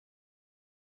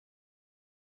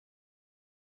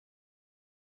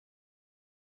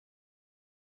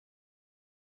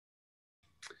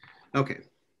Okay.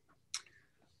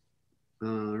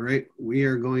 All right, we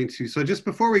are going to, so just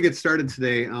before we get started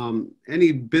today,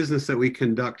 any business that we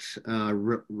conduct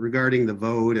regarding the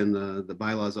vote and the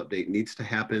bylaws update needs to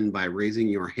happen by raising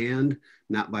your hand,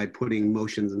 not by putting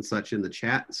motions and such in the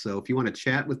chat. So if you want to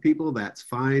chat with people, that's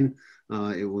fine.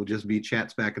 It will just be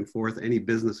chats back and forth. Any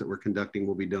business that we're conducting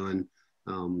will be done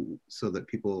so that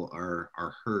people are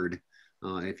heard.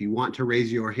 If you want to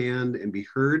raise your hand and be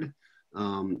heard,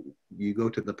 you go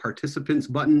to the participants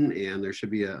button and there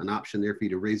should be an option there for you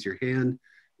to raise your hand,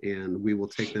 and we will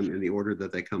take them in the order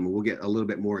that they come. And we'll get a little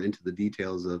bit more into the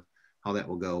details of how that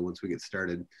will go once we get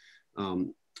started.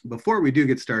 Before we do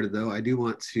get started though, I do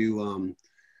want to, I'm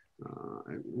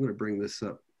going to bring this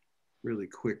up really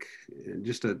quick, and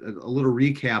just a little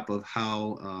recap of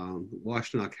how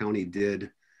Washtenaw County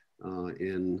did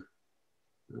in,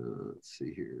 let's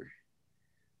see here,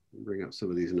 bring up some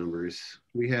of these numbers.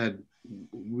 We kind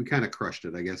of crushed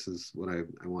it, I guess is what I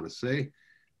want to say.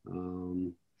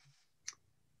 Let's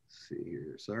see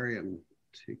here. Sorry, I'm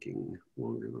taking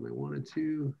longer than I wanted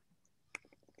to.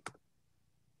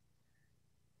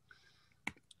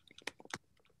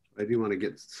 I do want to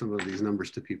get some of these numbers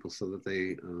to people so that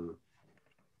they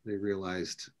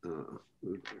realized,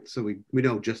 so we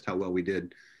know just how well we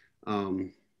did.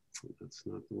 That's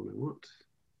not the one I want.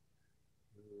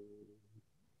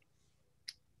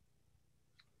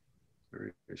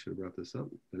 Sorry, I should have brought this up.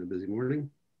 Been a busy morning.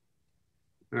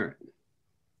 All right.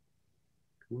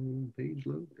 Come on, page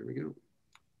load. There we go.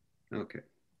 Okay.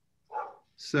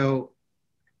 So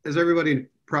as everybody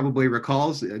probably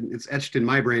recalls, it's etched in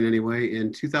my brain anyway,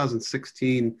 in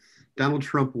 2016, Donald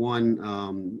Trump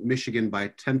won Michigan by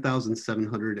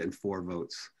 10,704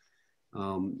 votes.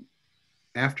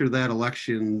 After that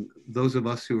election, those of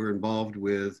us who were involved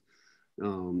with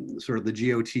sort of the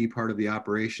GOT part of the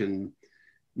operation,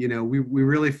 you know, we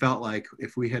really felt like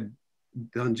if we had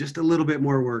done just a little bit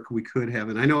more work, we could have.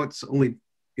 And I know it's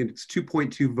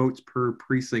 2.2 votes per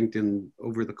precinct in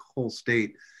over the whole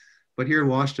state, but here in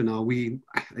Washtenaw, we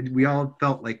all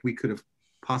felt like we could have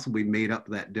possibly made up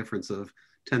that difference of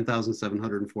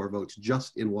 10,704 votes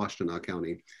just in Washtenaw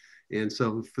County. And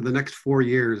so for the next 4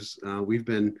 years, we've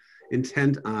been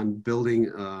intent on building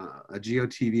a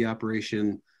GOTV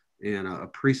operation and a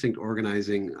precinct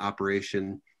organizing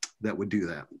operation that would do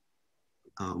that.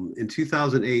 In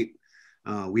 2008,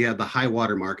 we had the high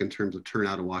water mark in terms of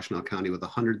turnout in Washtenaw County with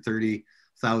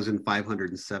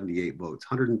 130,578 votes,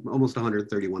 almost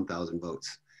 131,000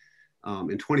 votes.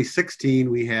 In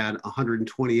 2016, we had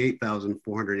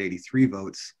 128,483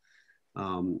 votes,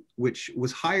 which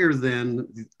was higher than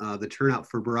the turnout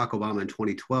for Barack Obama in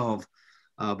 2012,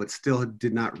 but still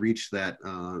did not reach that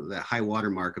high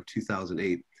water mark of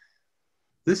 2008.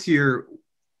 This year,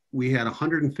 we had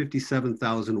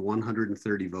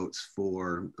 157,130 votes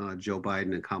for Joe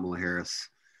Biden and Kamala Harris.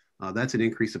 That's an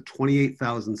increase of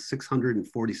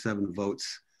 28,647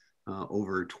 votes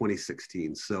over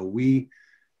 2016. So we,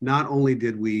 not only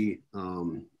did we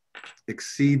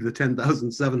exceed the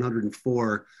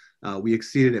 10,704, we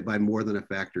exceeded it by more than a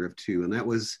factor of 2. And that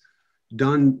was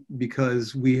done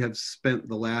because we have spent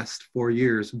the last 4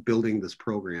 years building this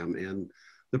program. And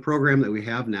the program that we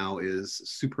have now is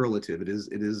superlative. It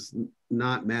is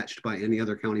not matched by any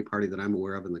other county party that I'm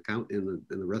aware of in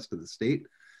the rest of the state.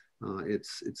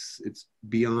 It's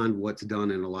beyond what's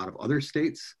done in a lot of other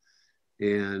states,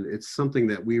 and it's something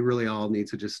that we really all need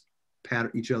to just pat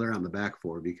each other on the back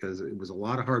for, because it was a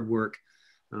lot of hard work,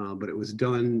 but it was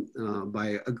done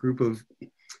by a group of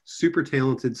super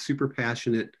talented, super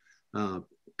passionate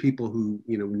people who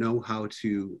know how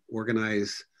to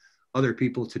organize other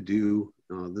people to do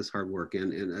this hard work.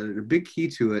 And a big key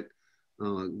to it,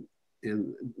 and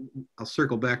I'll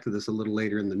circle back to this a little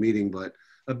later in the meeting, but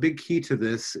a big key to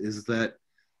this is that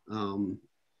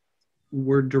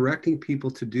we're directing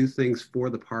people to do things for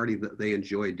the party that they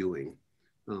enjoy doing.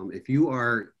 If you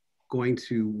are going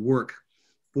to work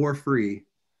for free,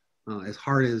 as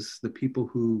hard as the people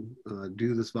who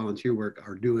do this volunteer work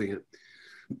are doing it,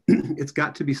 it's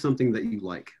got to be something that you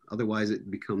like. Otherwise it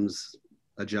becomes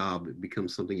a job. It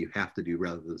becomes something you have to do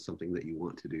rather than something that you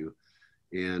want to do.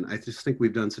 And I just think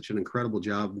we've done such an incredible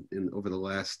job over the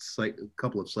last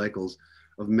couple of cycles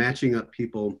of matching up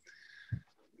people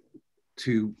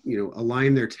to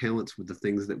align their talents with the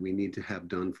things that we need to have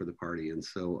done for the party. And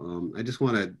so I just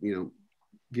want to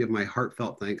give my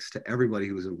heartfelt thanks to everybody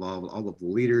who was involved, all of the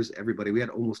leaders, everybody. We had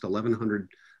almost 1,100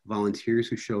 volunteers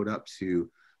who showed up to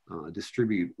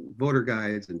distribute voter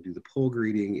guides and do the poll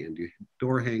greeting and do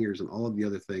door hangers and all of the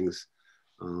other things.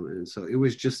 And so it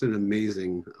was just an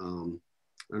amazing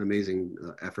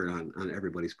effort on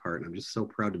everybody's part. And I'm just so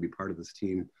proud to be part of this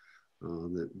team.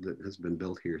 that has been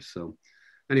built here. So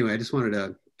anyway, I just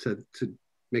wanted to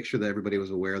make sure that everybody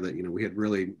was aware that, you know, we had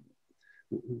really,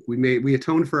 we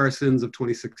atoned for our sins of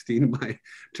 2016 by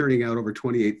turning out over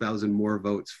 28,000 more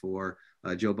votes for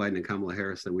Joe Biden and Kamala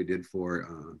Harris than we did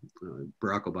for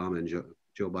Barack Obama and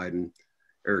Joe Biden,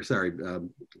 or sorry,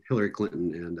 Hillary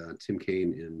Clinton and Tim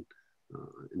Kaine in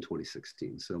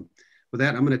 2016. So with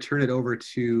that, I'm going to turn it over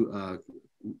to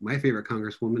my favorite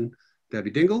Congresswoman,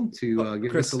 Debbie Dingell, to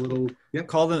give Chris, us a little. Yep.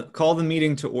 Call the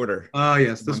meeting to order.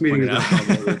 Yes, this meeting is called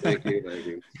to order. Thank you. Thank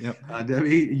you. Yep.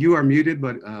 Debbie, you are muted,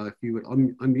 but if you would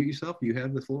unmute yourself, you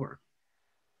have the floor.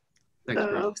 Thanks,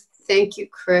 Chris. Thank you,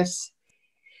 Chris.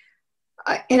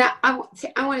 And I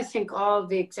want to thank all of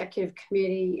the executive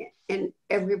committee and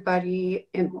everybody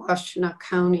in Washtenaw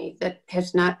County that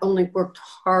has not only worked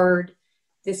hard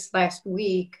this last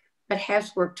week, but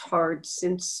has worked hard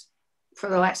for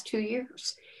the last 2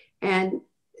 years. And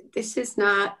this is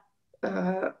not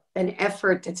an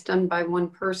effort that's done by one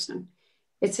person.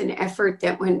 It's an effort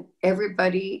that when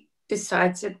everybody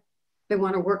decides that they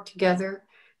want to work together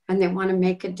and they want to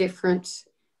make a difference,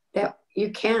 that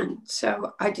you can.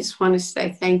 So I just want to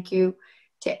say thank you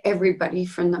to everybody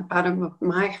from the bottom of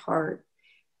my heart,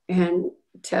 and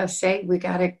to say we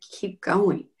got to keep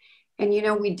going. And, you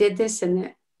know, we did this in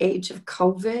the age of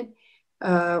COVID.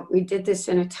 We did this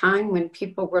in a time when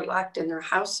people were locked in their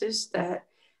houses, that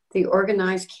the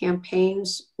organized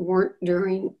campaigns weren't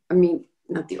during, I mean,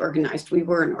 not the organized, we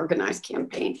were an organized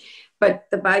campaign, but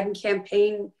the Biden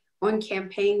campaign, one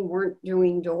campaign weren't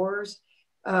doing doors.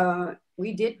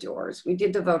 We did doors. We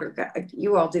did the voter guide.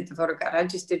 You all did the voter guide. I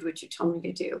just did what you told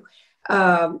me to do.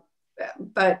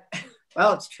 But,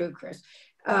 well, it's true, Chris.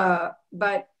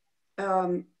 But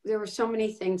there were so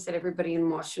many things that everybody in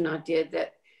Washtenaw did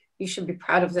that you should be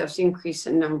proud of, those increase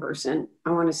in numbers. And I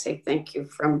want to say thank you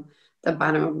from the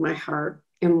bottom of my heart,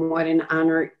 and what an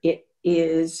honor it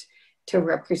is to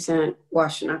represent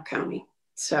Washtenaw County.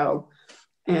 So,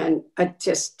 and I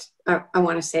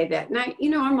want to say that.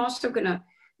 And I'm also going to,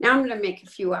 now I'm going to make a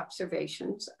few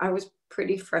observations. I was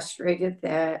pretty frustrated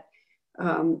that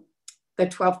the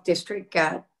 12th district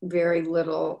got very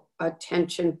little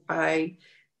attention by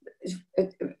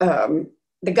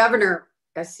the governor.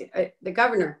 The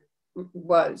governor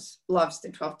loves the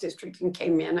 12th district and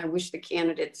came in. I wish the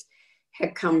candidates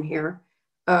had come here,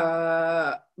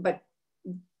 but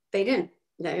they didn't.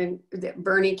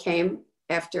 Bernie came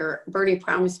after. Bernie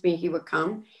promised me he would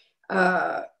come.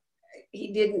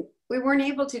 He didn't. We weren't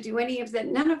able to do any of that.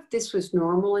 None of this was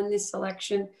normal in this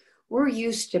election. We're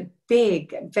used to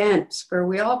big events where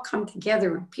we all come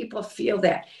together and people feel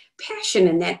that passion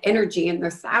and that energy, and there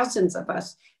are thousands of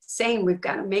us saying we've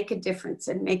got to make a difference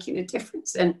and making a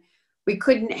difference. And we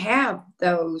couldn't have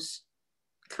those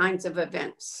kinds of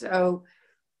events. So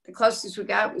the closest we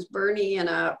got was Bernie in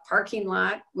a parking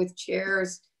lot with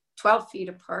chairs 12 feet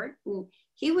apart. And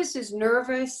he was as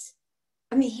nervous.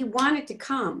 I mean, he wanted to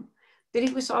come, but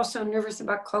he was also nervous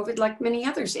about COVID like many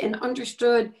others, and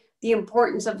understood the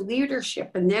importance of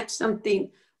leadership. And that's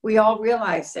something we all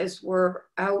realize as we're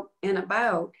out and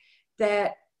about,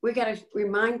 that we got to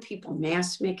remind people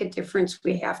masks make a difference.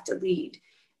 We have to lead.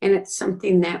 And it's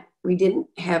something that we didn't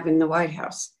have in the White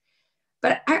House.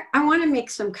 But I want to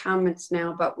make some comments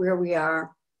now about where we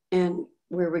are and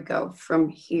where we go from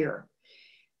here.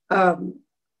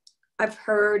 I've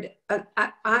heard,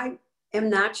 I am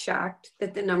not shocked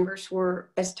that the numbers were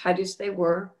as tight as they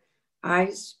were.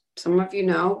 Some of you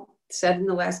know, said in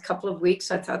the last couple of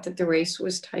weeks, I thought that the race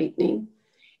was tightening.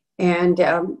 And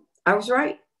I was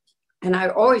right. And I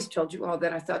always told you all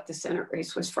that I thought the Senate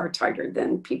race was far tighter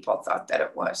than people thought that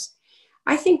it was.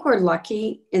 I think we're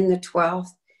lucky in the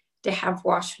 12th to have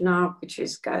Washtenaw, which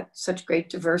has got such great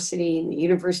diversity, and the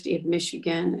University of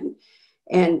Michigan.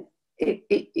 And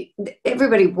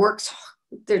everybody works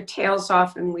their tails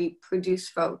off and we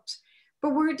produce votes.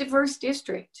 But we're a diverse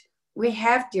district. We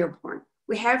have Dearborn.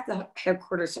 We have the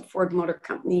headquarters of Ford Motor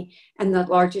Company and the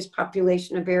largest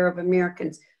population of Arab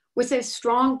Americans, with a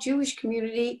strong Jewish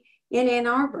community in Ann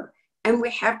Arbor. And we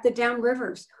have the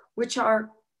downrivers, which are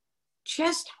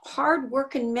just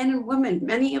hardworking men and women,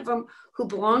 many of them who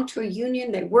belong to a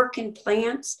union. They work in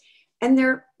plants, and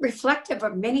they're reflective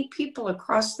of many people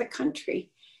across the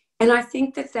country. And I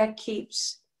think that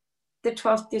keeps the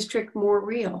 12th district more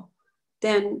real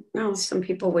than, some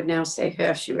people would now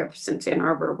say, she represents Ann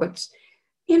Arbor.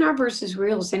 Ann Arbor is as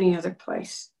real as any other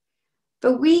place.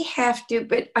 But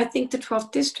I think the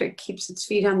 12th district keeps its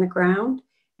feet on the ground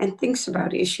and thinks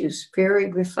about issues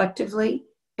very reflectively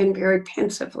and very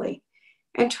pensively,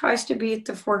 and tries to be at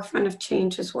the forefront of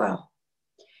change as well.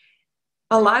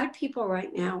 A lot of people right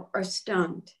now are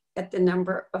stunned at the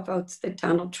number of votes that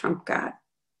Donald Trump got.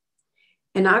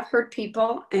 And I've heard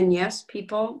people, and yes,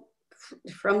 people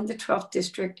from the 12th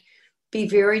district, be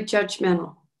very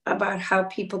judgmental about how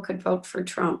people could vote for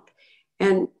Trump.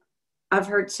 And I've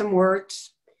heard some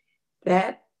words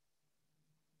that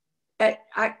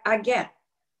I get,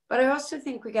 but I also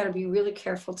think we got to be really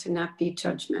careful to not be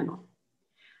judgmental.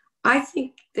 I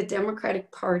think the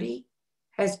Democratic Party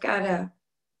has got to,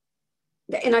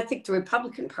 and I think the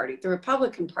Republican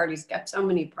Party's got so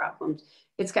many problems.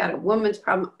 It's got a woman's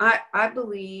problem. I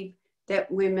believe that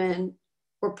women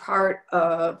were part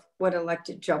of what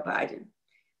elected Joe Biden.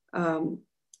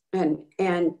 And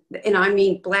I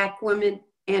mean Black women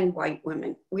and white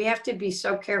women. We have to be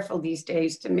so careful these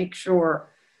days to make sure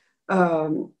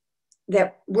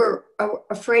that we're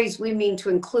a phrase we mean to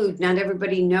include. Not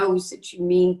everybody knows that you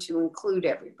mean to include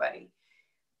everybody.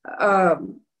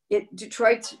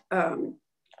 Detroit's,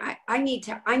 I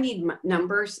need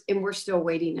numbers, and we're still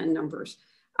waiting on numbers.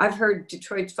 I've heard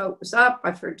Detroit's vote was up.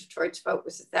 I've heard Detroit's vote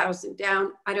was 1,000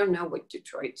 down. I don't know what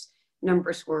Detroit's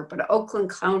numbers were, but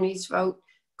Oakland County's vote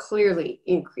clearly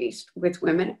increased with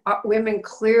women. Women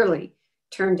clearly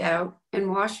turned out in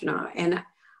Washtenaw. And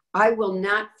I will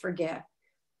not forget,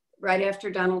 right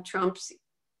after Donald Trump's,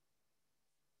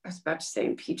 I was about to say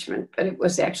impeachment, but it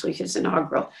was actually his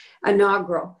inaugural,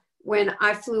 when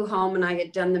I flew home and I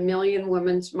had done the Million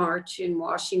Women's March in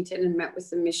Washington and met with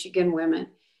the Michigan women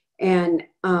and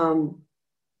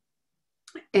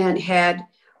had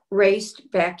raced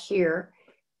back here.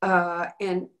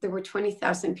 And there were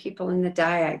 20,000 people in the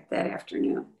Diag that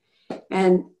afternoon.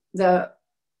 And the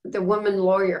woman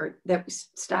lawyer that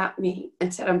stopped me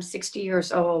and said, I'm 60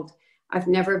 years old. I've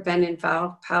never been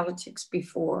involved in politics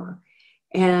before.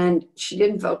 And she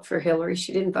didn't vote for Hillary.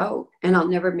 She didn't vote. And I'll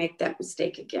never make that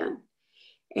mistake again.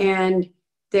 And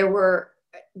there were,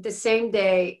 the same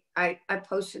day, I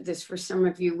posted this for some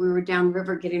of you. We were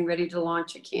downriver getting ready to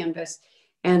launch a canvas.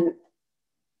 And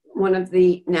one of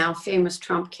the now famous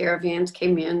Trump caravans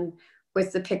came in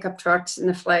with the pickup trucks and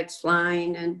the flags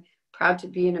flying and proud to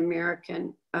be an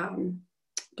American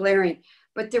blaring.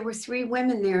 But there were 3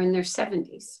 women there in their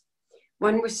 70s.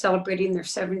 One was celebrating their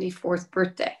 74th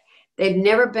birthday. They'd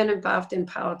never been involved in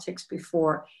politics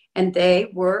before. And they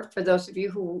were, for those of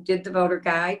you who did the voter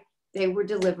guide, they were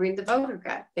delivering the voter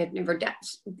guide. They'd never done.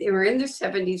 They were in their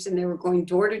 70s and they were going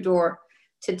door to door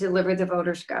to deliver the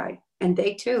voter's guide. And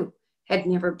they too had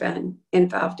never been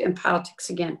involved in politics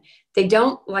again. They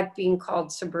don't like being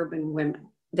called suburban women.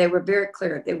 They were very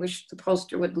clear. They wish the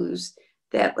pollster would lose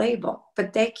that label,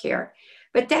 but they care.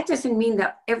 But that doesn't mean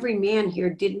that every man here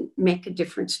didn't make a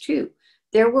difference too.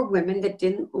 There were women that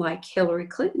didn't like Hillary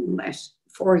Clinton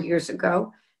 4 years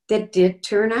ago that did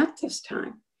turn out this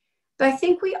time. But I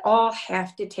think we all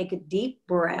have to take a deep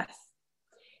breath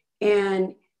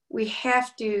and we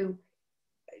have to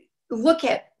look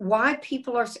at why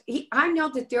people are, I know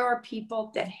that there are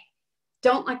people that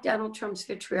don't like Donald Trump's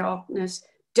vitriolness,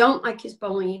 don't like his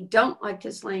bullying, don't like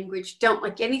his language, don't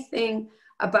like anything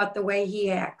about the way he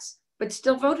acts, but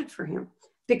still voted for him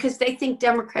because they think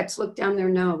Democrats look down their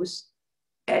nose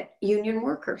at union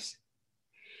workers.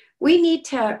 We need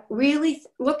to really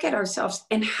look at ourselves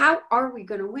and how are we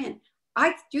going to win?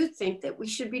 I do think that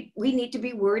we need to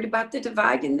be worried about the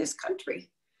divide in this country.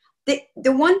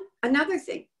 Another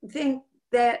thing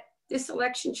that this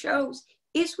election shows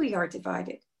is we are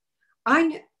divided.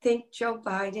 I think Joe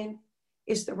Biden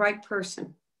is the right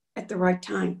person at the right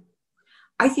time.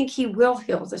 I think he will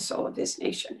heal the soul of this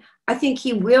nation. I think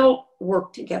he will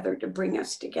work together to bring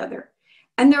us together.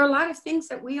 And there are a lot of things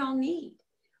that we all need.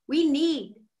 We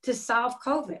need to solve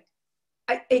COVID.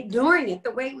 Ignoring it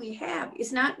the way we have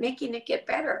is not making it get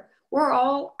better. We're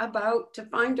all about to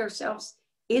find ourselves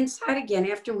inside again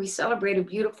after we celebrate a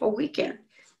beautiful weekend.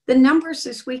 The numbers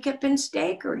this week have been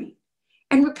staggering.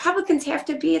 And Republicans have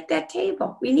to be at that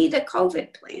table. We need a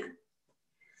COVID plan.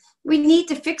 We need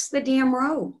to fix the damn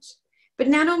roads. But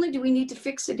not only do we need to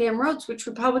fix the damn roads, which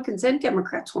Republicans and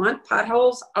Democrats want,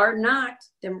 potholes are not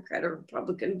Democrat or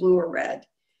Republican, blue or red.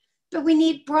 But we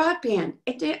need broadband.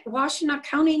 Washtenaw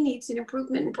County needs an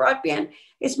improvement in broadband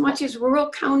as much as rural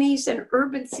counties and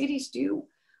urban cities do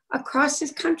across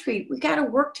this country. We got to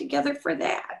work together for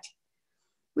that.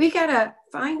 We got to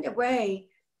find a way,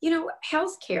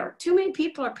 healthcare. Too many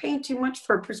people are paying too much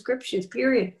for prescriptions,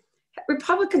 period.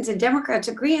 Republicans and Democrats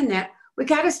agree on that. We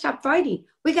got to stop fighting.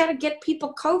 We got to get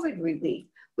people COVID relief.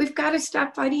 We've got to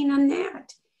stop fighting on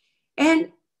that. And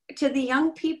to the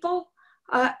young people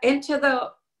and to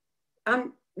the,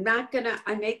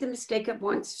 I made the mistake of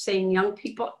once saying young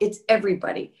people, it's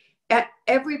everybody.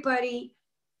 Everybody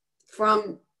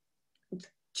from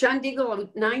John Dingell,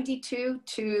 92,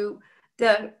 to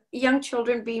the young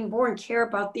children being born, care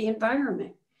about the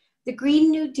environment. The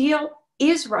Green New Deal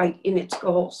is right in its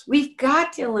goals. We've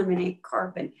got to eliminate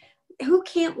carbon. Who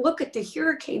can't look at the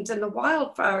hurricanes and the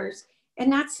wildfires and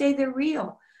not say they're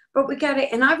real? But we got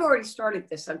to, and I've already started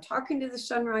this. I'm talking to the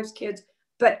Sunrise kids,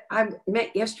 but I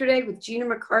met yesterday with Gina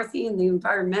McCarthy and the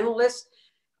environmentalists.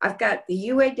 I've got the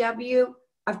UAW.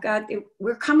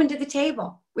 We're coming to the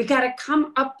table. We got to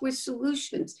come up with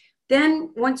solutions.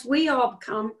 Then once we all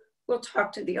come, we'll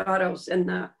talk to the autos and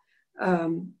the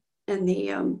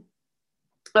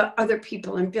other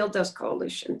people and build those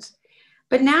coalitions.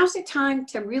 But now's the time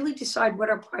to really decide what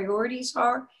our priorities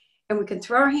are, and we can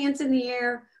throw our hands in the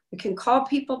air. We can call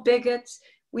people bigots.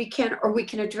 We can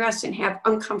address and have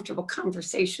uncomfortable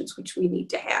conversations, which we need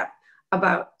to have,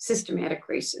 about systematic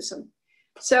racism.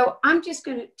 So I'm just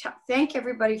going to thank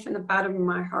everybody from the bottom of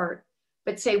my heart,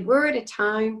 but say we're at a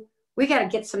time, we got to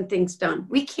get some things done.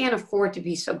 We can't afford to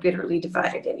be so bitterly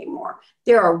divided anymore.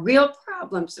 There are real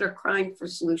problems that are crying for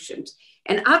solutions.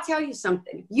 And I'll tell you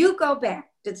something, you go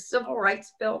back to the Civil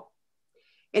Rights Bill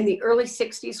in the early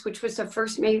 60s, which was the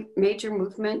first major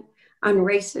movement on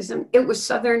racism. It was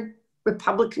Southern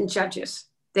Republican judges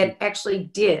that actually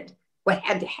did what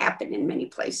had to happen in many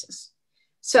places.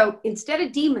 So instead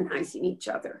of demonizing each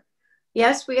other,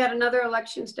 yes, we got another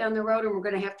elections down the road and we're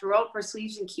going to have to roll up our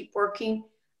sleeves and keep working.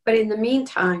 But in the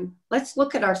meantime, let's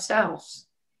look at ourselves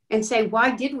and say,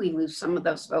 why did we lose some of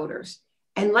those voters?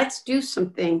 And let's do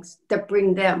some things that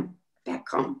bring them back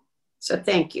home. So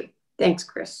thank you. Thanks,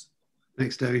 Chris.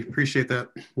 Thanks, Debbie. Appreciate that.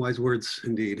 Wise words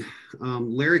indeed.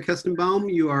 Larry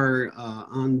Kestenbaum, you are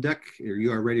on deck, or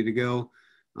you are ready to go.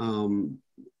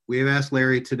 We have asked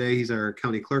Larry today, he's our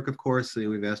county clerk, of course, and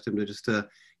we've asked him to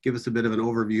give us a bit of an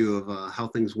overview of how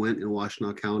things went in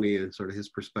Washtenaw County and sort of his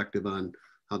perspective on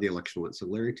how the election went. So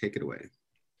Larry, take it away.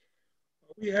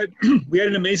 We had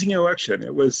an amazing election.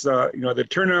 It was the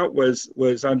turnout was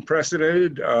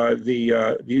unprecedented.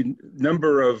 The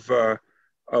number of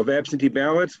absentee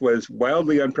ballots was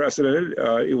wildly unprecedented.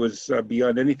 It was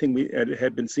beyond anything we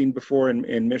had been seen before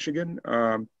in Michigan.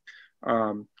 And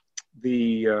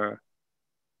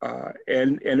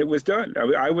it was done.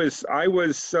 I was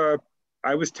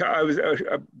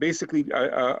basically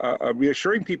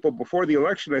reassuring people before the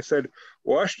election. I said,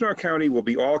 Washtenaw County will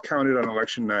be all counted on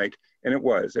election night. And it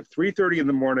was. At 3:30 in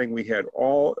the morning, we had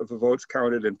all of the votes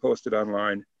counted and posted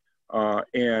online.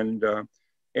 And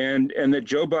that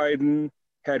Joe Biden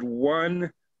had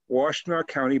won Washtenaw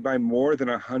County by more than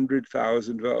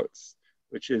 100,000 votes,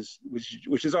 which is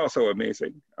also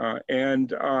amazing.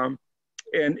 And I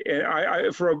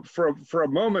for a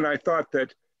moment I thought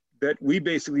that we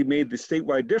basically made the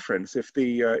statewide difference. If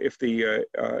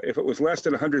it was less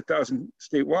than 100,000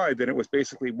 statewide, then it was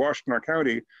basically Washtenaw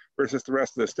County versus the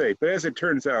rest of the state. But as it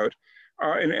turns out,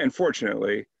 and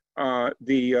fortunately,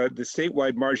 the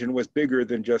statewide margin was bigger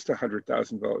than just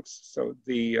 100,000 votes. So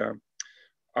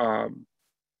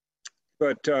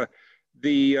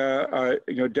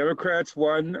Democrats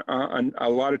won on a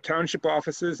lot of township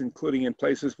offices, including in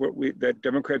places that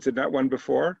Democrats had not won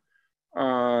before.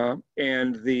 And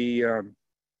the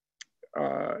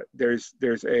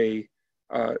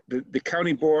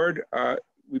county board,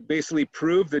 we basically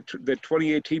proved that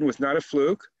 2018 was not a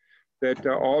fluke, that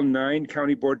all 9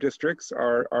 county board districts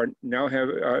are now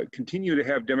continue to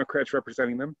have Democrats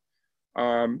representing them.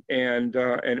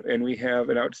 And we have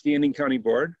an outstanding county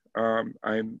board. And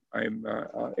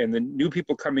the new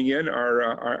people coming in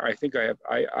are I think I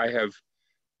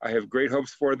have great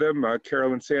hopes for them.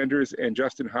 Carolyn Sanders and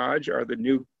Justin Hodge are the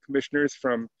new commissioners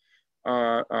from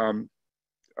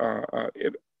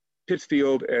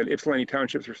Pittsfield and Ypsilanti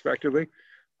townships, respectively.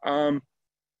 And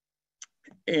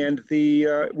we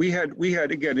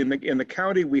had again in the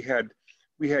county we had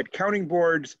counting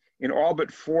boards in all but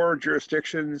 4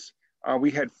 jurisdictions.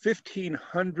 We had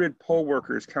 1,500 poll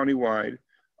workers countywide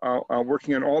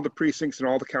working on all the precincts and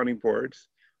all the counting boards.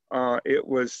 It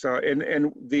was after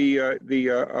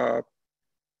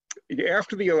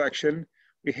the election,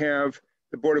 we have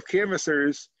the Board of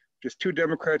Canvassers, just 2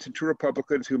 Democrats and 2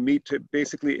 Republicans who meet to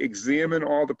basically examine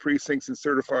all the precincts and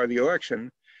certify the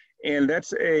election, and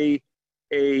that's a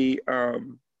very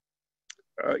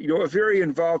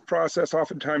involved process.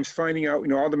 Oftentimes, finding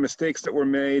out all the mistakes that were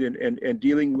made and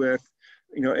dealing with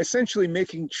essentially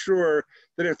making sure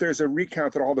that if there's a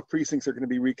recount, that all the precincts are going to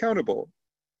be recountable.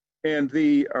 And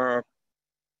that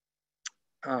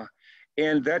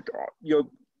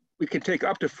we can take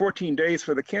up to 14 days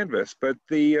for the canvass, but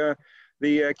the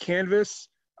canvass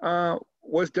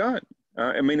was done.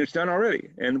 I mean, it's done already,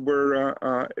 and we're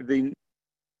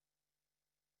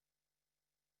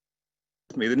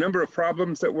me. The number of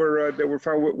problems that were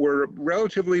found were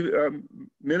relatively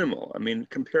minimal. I mean,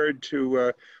 compared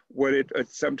to what it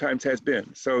sometimes has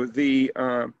been. So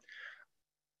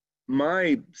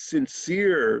my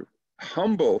sincere,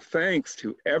 humble thanks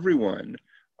to everyone.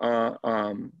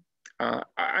 I'm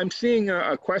seeing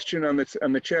a question on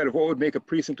the chat of what would make a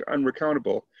precinct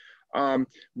unrecountable.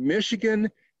 Michigan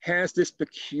has this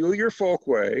peculiar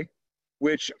folkway,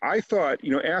 which I thought,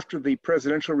 after the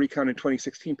presidential recount in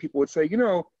 2016, people would say, you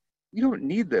don't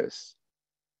need this.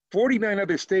 49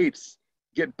 other states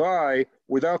get by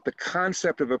without the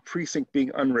concept of a precinct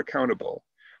being unrecountable.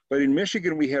 But in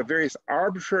Michigan, we have various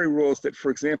arbitrary rules that,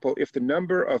 for example, if the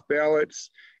number of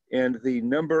ballots and the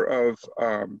number of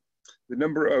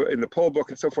in the poll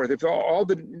book and so forth, if all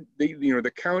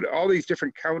the count, all these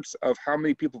different counts of how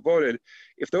many people voted,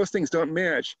 if those things don't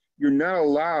match, you're not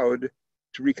allowed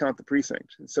to recount the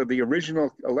precinct. And so the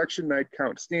original election night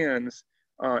count stands,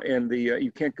 and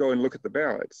you can't go and look at the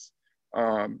ballots.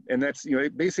 And that's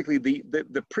basically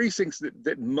the precincts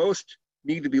that most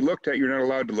need to be looked at, you're not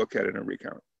allowed to look at in a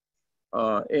recount.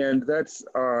 And that's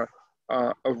a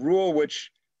rule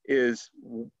which is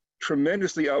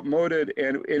tremendously outmoded,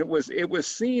 and it was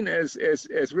seen as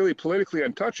really politically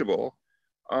untouchable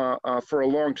for a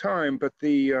long time. But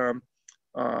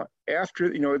after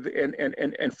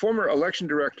and former election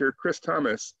director Chris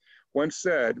Thomas once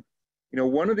said,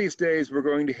 one of these days we're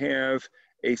going to have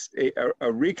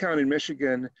a recount in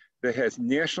Michigan that has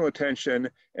national attention,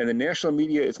 and the national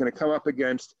media is going to come up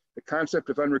against the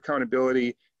concept of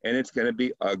unrecountability, and it's going to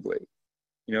be ugly.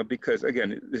 Because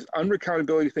again, this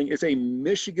unrecountability thing is a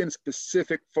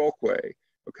Michigan-specific folkway,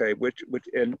 okay?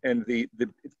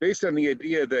 It's based on the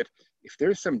idea that if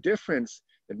there's some difference,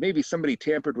 then maybe somebody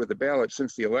tampered with the ballot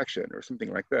since the election or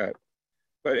something like that.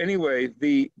 But anyway,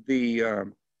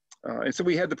 and so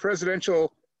we had the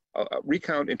presidential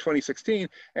recount in 2016,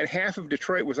 and half of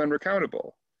Detroit was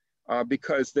unrecountable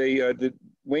because the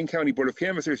Wayne County Board of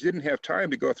Canvassers didn't have time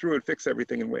to go through and fix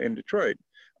everything in Detroit.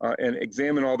 And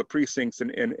examine all the precincts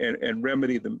and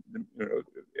remedy the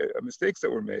mistakes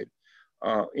that were made.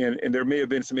 And there may have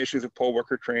been some issues of poll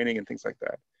worker training and things like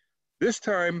that. This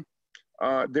time,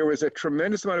 there was a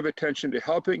tremendous amount of attention to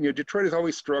helping. Detroit has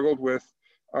always struggled with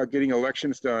getting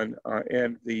elections done,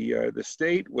 and the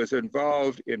state was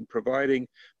involved in providing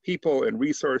people and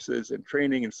resources and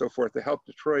training and so forth to help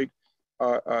Detroit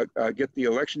get the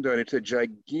election done. It's a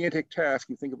gigantic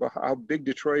task. You think about how big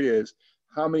Detroit is,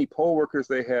 how many poll workers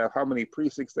they have, how many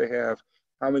precincts they have,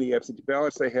 how many absentee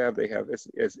ballots they have. They have,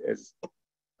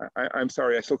 I'm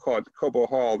sorry, I still call it Cobo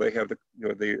Hall. They have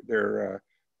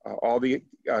all the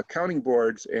counting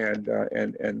boards, and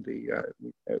there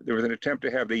was an attempt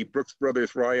to have the Brooks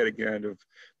Brothers riot again of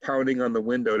pounding on the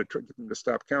window to get them to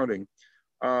stop counting.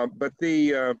 But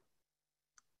it's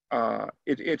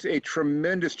a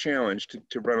tremendous challenge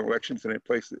to run elections in a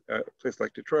place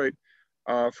like Detroit.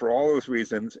 For all those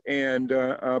reasons,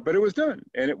 but it was done,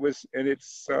 and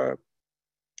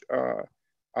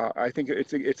I think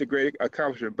it's a great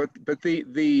accomplishment. But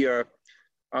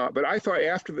I thought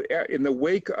in the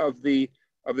wake of the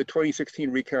 2016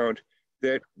 recount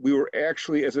that we were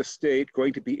actually as a state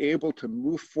going to be able to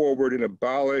move forward and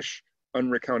abolish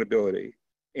unrecountability,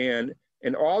 and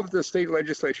all that the state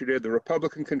legislature did, the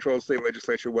Republican-controlled state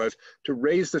legislature, was to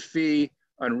raise the fee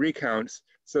on recounts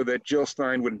so that Jill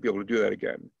Stein wouldn't be able to do that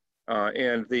again.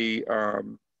 And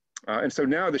so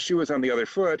now the shoe is on the other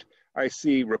foot. I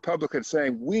see Republicans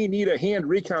saying, we need a hand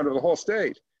recount of the whole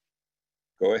state.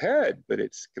 Go ahead, but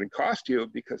it's going to cost you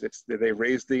because they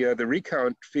raised the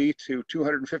recount fee to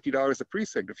 $250 a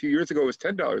precinct. A few years ago, it was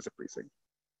 $10 a precinct.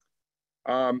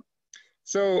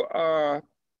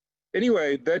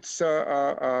 Anyway, that's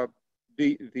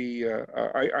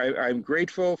I'm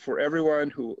grateful for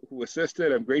everyone who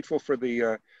assisted. I'm grateful for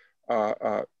the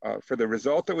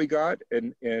result that we got,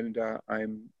 and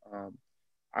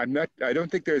I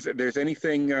don't think there's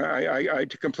anything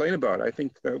to complain about. I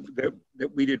think that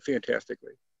we did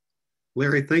fantastically.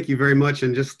 Larry, thank you very much,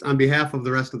 and just on behalf of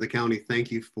the rest of the county,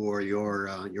 thank you for your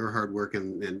hard work,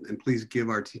 and please give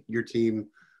your team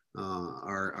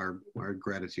our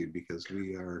gratitude, because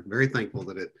we are very thankful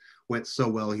that it went so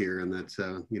well here, and that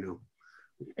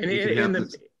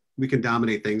we can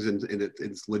dominate things, and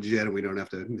it's legit, and we don't have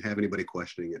to have anybody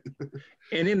questioning it.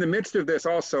 And in the midst of this,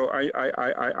 also,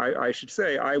 I should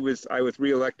say I was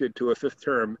reelected to a 5th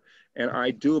term, and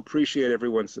I do appreciate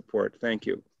everyone's support. Thank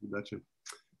you. Gotcha.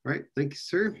 All right, thank you,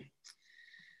 sir.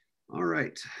 All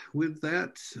right, with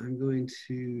that, I'm going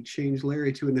to change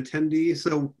Larry to an attendee.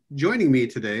 So joining me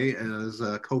today as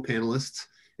co-panelists,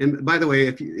 and by the way,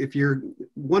 if you're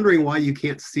wondering why you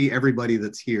can't see everybody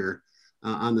that's here,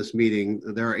 on this meeting.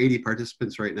 There are 80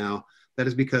 participants right now. That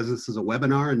is because this is a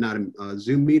webinar and not a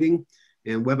Zoom meeting.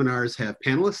 And webinars have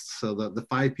panelists. So the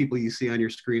 5 people you see on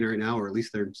your screen right now, or at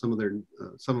least some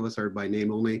of us are by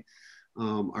name only,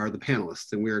 are the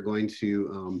panelists. And we are going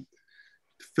to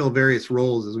fill various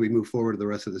roles as we move forward to the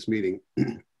rest of this meeting.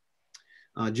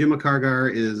 Jim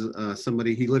McCargar is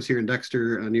somebody, he lives here in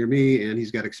Dexter near me, and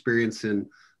he's got experience in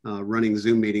running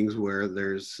Zoom meetings where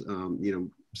there's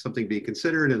something being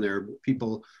considered and there are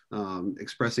people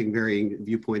expressing varying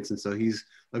viewpoints. And so he's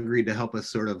agreed to help us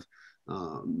sort of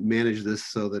manage this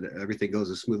so that everything goes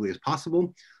as smoothly as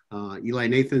possible. Eli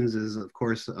Nathans is, of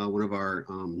course, one of our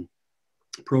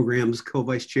program's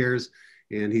co-vice chairs,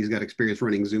 and he's got experience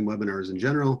running Zoom webinars in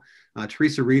general.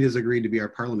 Teresa Reed has agreed to be our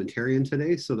parliamentarian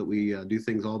today so that we do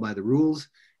things all by the rules.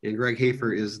 And Greg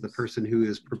Hafer is the person who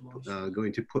is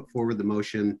going to put forward the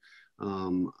motion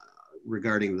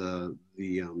regarding the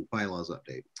bylaws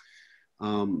update.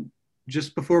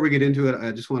 Just before we get into it,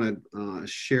 I just want to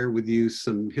share with you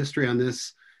some history on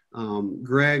this.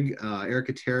 Greg,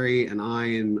 Erica Terry, and I,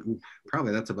 and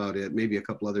probably that's about it, maybe a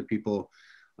couple other people,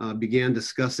 began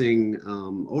discussing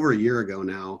over a year ago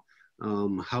now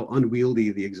how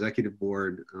unwieldy the executive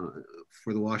board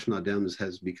for the Washtenaw Dems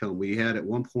has become. We had at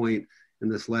one point in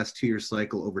this last 2-year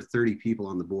cycle over 30 people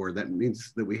on the board. That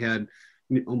means that we had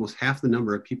almost half the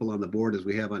number of people on the board as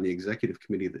we have on the executive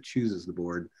committee that chooses the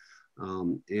board.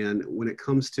 And when it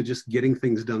comes to just getting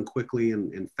things done quickly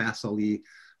and facilely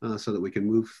so that we can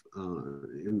move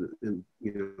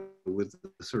with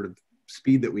the sort of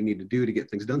speed that we need to do to get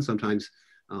things done, sometimes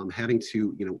having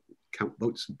to count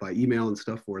votes by email and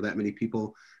stuff for that many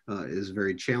people is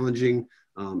very challenging.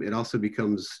 It also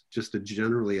becomes just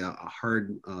generally a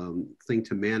hard thing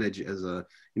to manage as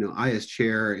I as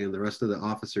chair and the rest of the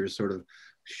officers sort of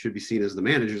should be seen as the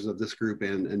managers of this group,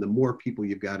 and the more people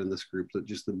you've got in this group,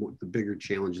 just the bigger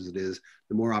challenges it is,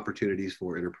 the more opportunities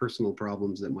for interpersonal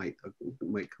problems that might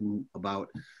come about.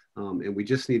 And we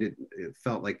just it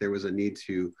felt like there was a need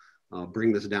to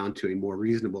bring this down to a more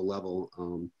reasonable level.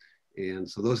 And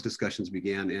so those discussions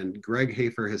began, and Greg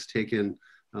Hafer has taken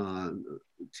on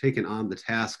the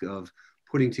task of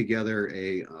putting together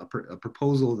a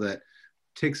proposal that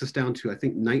takes us down to, I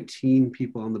think, 19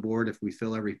 people on the board if we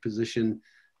fill every position,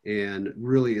 and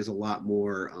really is a lot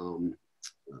more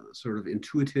sort of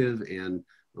intuitive and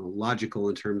logical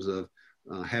in terms of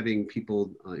having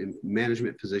people in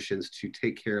management positions to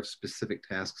take care of specific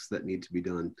tasks that need to be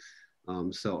done.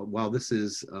 So while this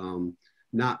is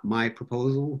not my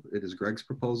proposal, it is Greg's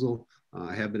proposal.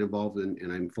 I have been involved in,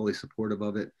 and I'm fully supportive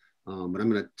of it. But I'm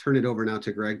going to turn it over now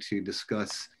to Greg to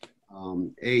discuss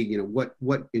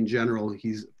what in general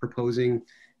he's proposing,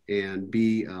 and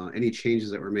B, any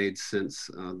changes that were made since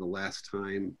the last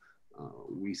time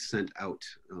we sent out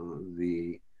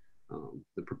the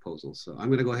proposal. So I'm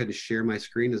going to go ahead and share my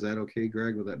screen. Is that okay,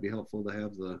 Greg? Would that be helpful to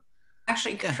have the?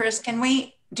 Actually, Chris, can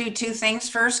we do 2 things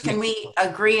first? Can we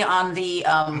agree on the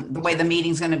way the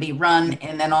meeting's going to be run,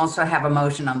 and then also have a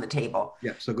motion on the table?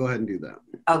 Yeah, so go ahead and do that.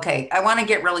 Okay, I want to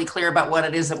get really clear about what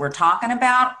it is that we're talking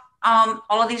about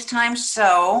all of these times.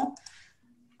 So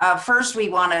first, we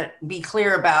want to be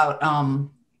clear about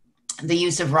the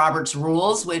use of Robert's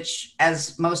rules, which,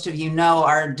 as most of you know,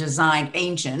 are designed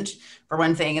ancient, for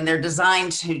one thing, and they're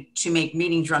designed to make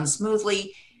meetings run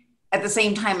smoothly, at the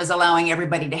same time as allowing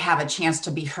everybody to have a chance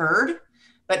to be heard,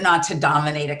 but not to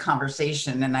dominate a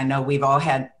conversation. And I know we've all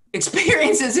had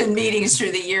experiences in meetings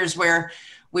through the years where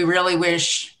we really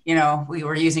wish, we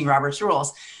were using Robert's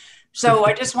rules. So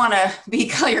I just want to be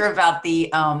clear about the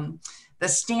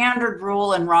standard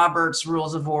rule in Robert's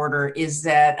Rules of Order is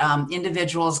that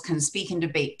individuals can speak in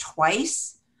debate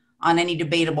twice on any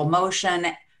debatable motion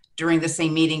during the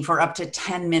same meeting for up to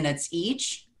 10 minutes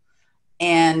each.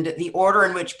 And the order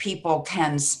in which people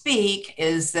can speak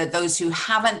is that those who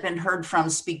haven't been heard from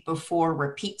speak before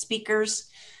repeat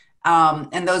speakers,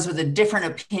 and those with a different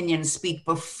opinion speak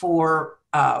before,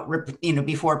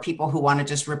 before people who want to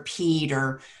just repeat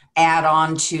or add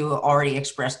on to already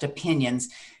expressed opinions.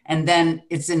 And then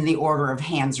it's in the order of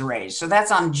hands raised. So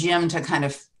that's on Jim to kind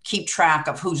of keep track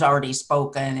of who's already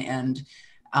spoken and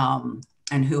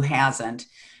who hasn't.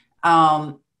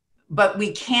 But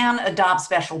we can adopt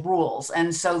special rules.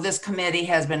 And so this committee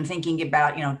has been thinking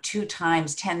about, 2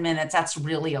 times 10 minutes, that's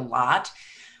really a lot.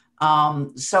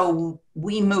 So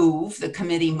the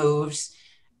committee moves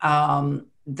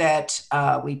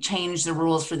that we change the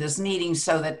rules for this meeting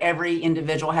so that every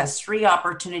individual has 3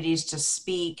 opportunities to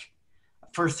speak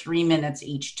for 3 minutes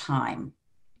each time.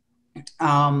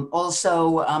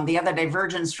 Also, the other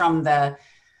divergence from the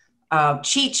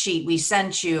cheat sheet we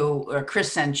sent you, or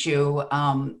Chris sent you,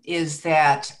 is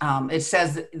that it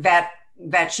says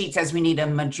that sheet says we need a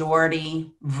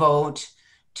majority vote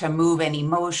to move any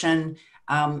motion.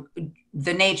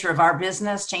 The nature of our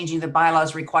business, changing the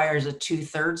bylaws, requires a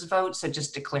 2/3 vote. So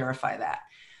just to clarify that.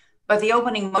 But the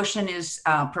opening motion is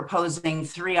proposing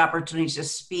 3 opportunities to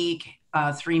speak,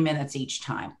 3 minutes each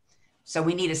time. So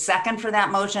we need a second for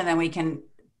that motion, then we can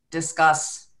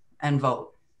discuss and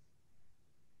vote.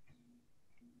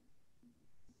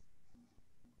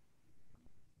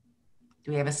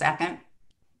 Do we have a second?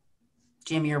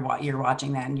 Jim, you're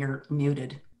watching that and you're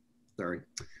muted. Sorry.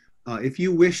 If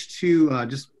you wish to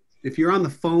if you're on the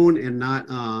phone and not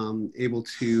able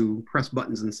to press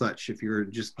buttons and such, if you're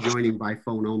just joining by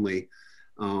phone only,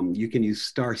 you can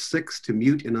use *6 to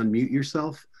mute and unmute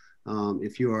yourself.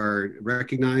 If you are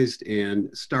recognized, and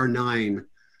 *9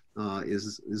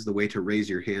 is the way to raise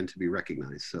your hand to be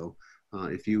recognized. So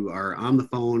if you are on the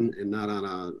phone and not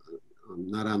on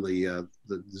the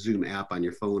Zoom app on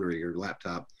your phone or your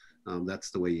laptop, that's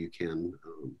the way you can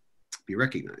be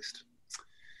recognized.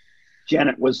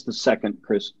 Janet was the second,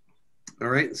 Chris. All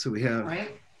right, so we have,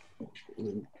 Right. I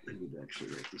need to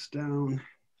actually write this down.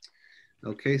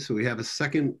 Okay, so we have a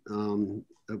second,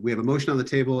 we have a motion on the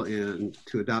table and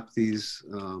to adopt these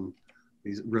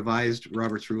revised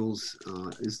Robert's rules.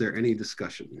 Is there any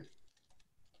discussion?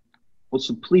 Well,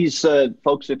 so please,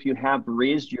 folks, if you have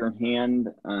raised your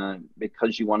hand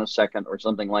because you want a second or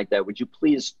something like that, would you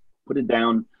please put it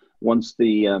down once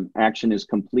the action is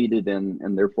completed,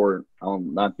 and therefore I'll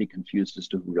not be confused as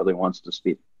to who really wants to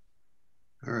speak.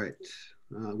 All right,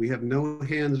 we have no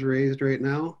hands raised right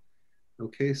now.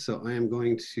 Okay, so I am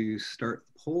going to start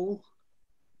the poll.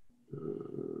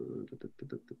 Where's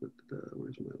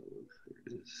my other one? There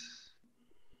it is.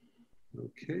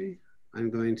 Okay,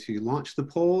 I'm going to launch the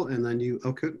poll, and then you,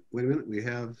 okay, wait a minute, we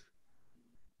have,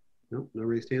 no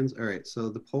raised hands. All right, so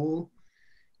the poll,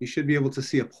 you should be able to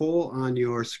see a poll on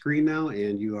your screen now,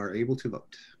 and you are able to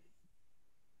vote.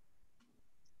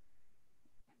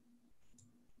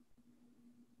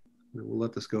 And we'll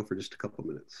let this go for just a couple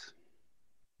minutes.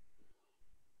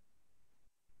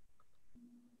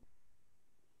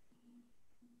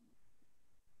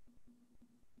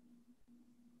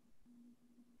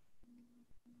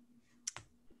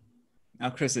 Now,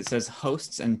 Chris, it says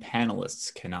hosts and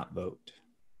panelists cannot vote.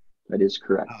 That is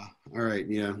correct. All right,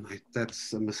 yeah,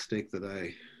 that's a mistake that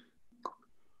let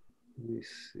me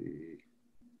see.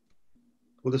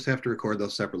 We'll just have to record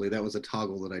those separately. That was a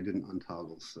toggle that I didn't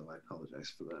untoggle, so I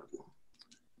apologize for that.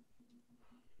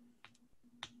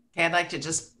 Okay, I'd like to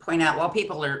just point out while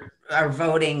people are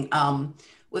voting,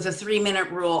 with a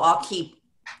 3-minute rule, I'll keep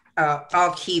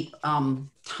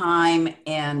time,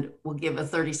 and we'll give a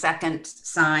 30-second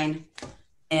sign,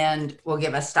 and we'll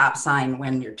give a stop sign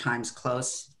when your time's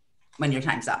close, when your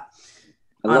time's up.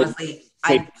 Honestly,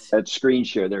 that screen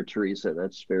share there, Teresa.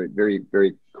 That's very, very,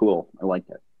 very cool. I like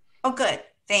that. Oh, good.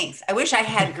 Thanks. I wish I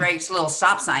had Greg's little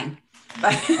stop sign,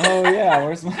 but oh yeah,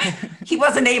 where's my? He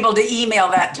wasn't able to email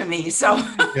that to me. So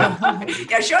Yeah,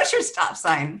 yeah, show us your stop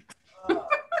sign.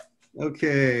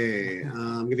 Okay,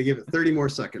 I'm going to give it 30 more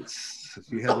seconds if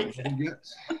you haven't voted yet.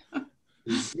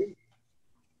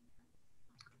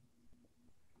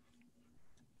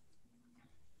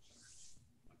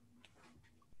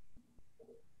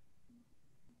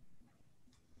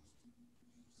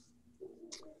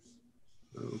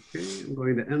 Okay, I'm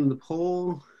going to end the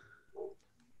poll.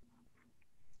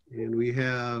 And we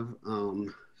have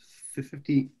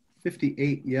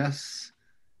 58 yes,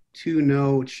 2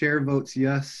 no, chair votes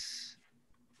yes.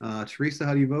 Teresa,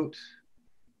 how do you vote?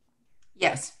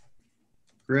 Yes.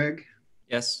 Greg?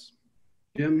 Yes.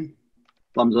 Jim?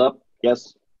 Thumbs up.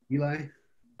 Yes. Eli?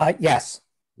 Yes.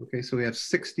 Okay, so we have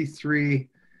 63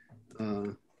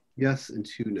 yes and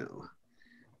 2 no.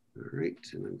 All right,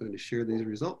 and I'm going to share these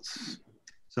results.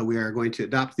 So we are going to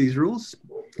adopt these rules.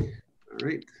 All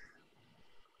right.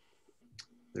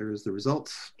 There's the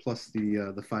results plus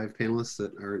the 5 panelists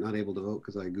that are not able to vote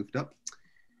because I goofed up.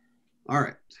 All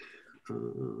right.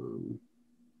 All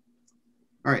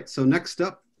right, so next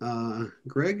up,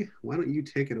 Greg, why don't you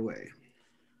take it away?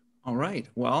 All right.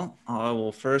 Well, I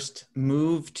will first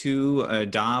move to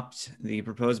adopt the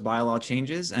proposed bylaw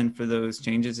changes, and for those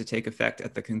changes to take effect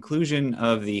at the conclusion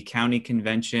of the county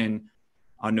convention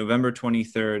on November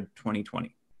 23rd,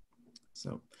 2020.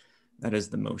 So that is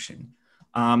the motion.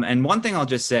 And one thing I'll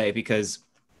just say, because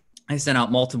I sent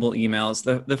out multiple emails.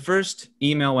 The first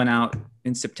email went out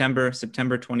in September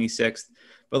 26th.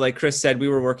 But like Chris said, we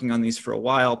were working on these for a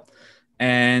while.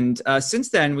 And since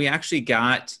then, we actually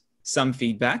got some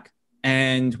feedback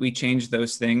and we changed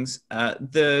those things.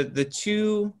 The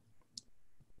two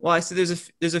Well, I said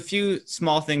there's a few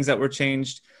small things that were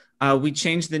changed. We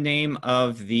changed the name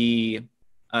of the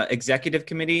executive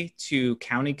committee to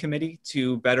county committee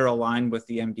to better align with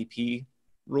the MDP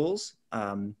rules.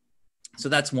 So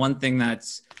that's one thing that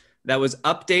was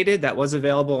updated, that was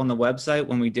available on the website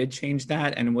when we did change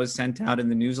that and was sent out in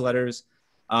the newsletters.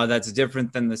 That's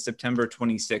different than the September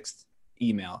 26th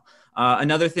email.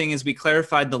 Another thing is we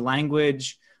clarified the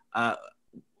language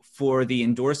for the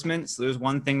endorsements. There's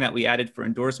one thing that we added for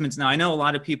endorsements. Now, I know a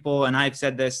lot of people, and I've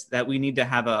said this, that we need to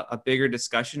have a bigger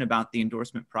discussion about the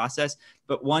endorsement process.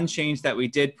 But one change that we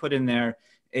did put in there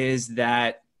is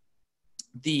that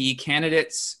the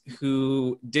candidates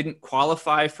who didn't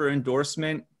qualify for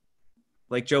endorsement,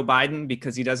 like Joe Biden,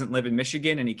 because he doesn't live in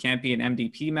Michigan and he can't be an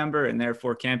MDP member and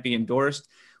therefore can't be endorsed,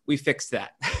 we fixed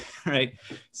that, right?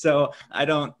 So I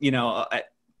don't,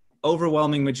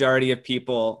 overwhelming majority of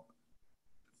people,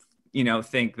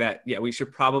 think that, yeah, we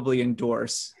should probably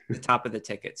endorse the top of the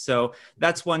ticket. So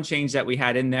that's one change that we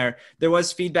had in there. There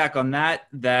was feedback on that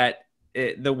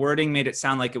the wording made it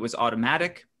sound like it was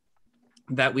automatic,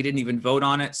 that we didn't even vote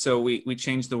on it. So we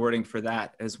changed the wording for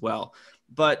that as well.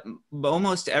 But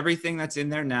almost everything that's in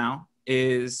there now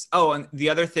is, and the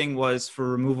other thing was for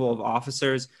removal of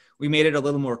officers, we made it a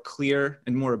little more clear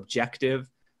and more objective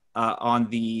on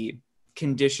the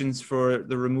conditions for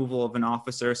the removal of an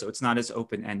officer. So it's not as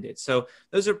open-ended. So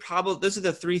those are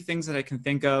the three things that I can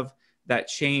think of that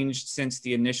changed since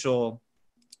the initial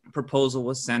proposal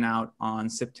was sent out on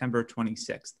September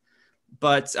 26th.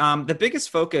 But the biggest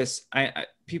focus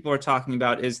people are talking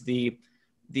about is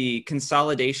the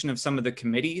consolidation of some of the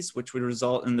committees, which would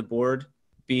result in the board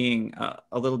being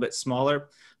a little bit smaller.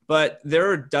 But there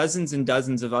are dozens and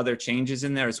dozens of other changes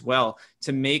in there as well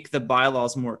to make the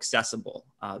bylaws more accessible.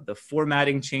 The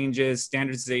formatting changes,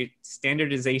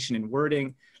 standardization in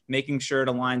wording, making sure it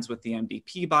aligns with the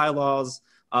MDP bylaws,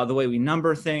 the way we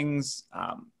number things,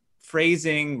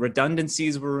 phrasing,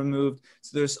 redundancies were removed.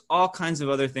 So there's all kinds of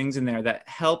other things in there that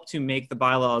help to make the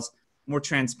bylaws more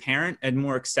transparent and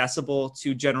more accessible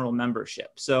to general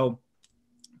membership. So,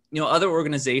 other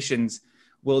organizations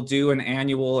will do an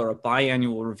annual or a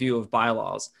biannual review of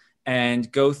bylaws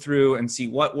and go through and see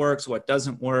what works, what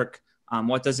doesn't work,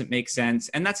 what doesn't make sense.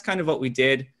 And that's kind of what we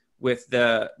did with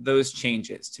those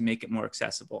changes to make it more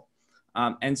accessible.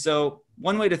 And so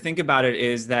one way to think about it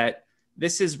is that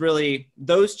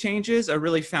those changes are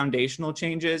really foundational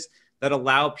changes that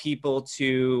allow people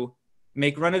to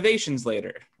make renovations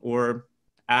later or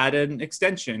add an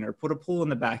extension or put a pool in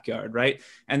the backyard, right?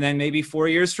 And then maybe 4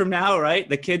 years from now, right,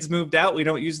 the kids moved out, we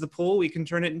don't use the pool, we can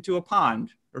turn it into a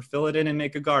pond or fill it in and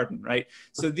make a garden, right?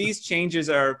 So these changes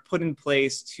are put in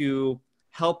place to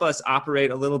help us operate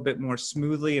a little bit more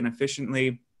smoothly and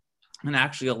efficiently and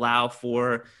actually allow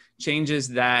for changes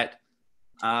that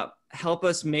help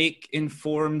us make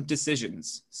informed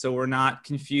decisions. So we're not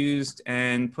confused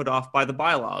and put off by the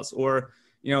bylaws, or,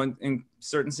 in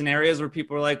certain scenarios where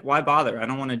people are like, why bother? I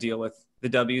don't want to deal with the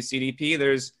WCDP.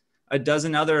 There's a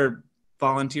dozen other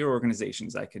volunteer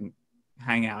organizations I can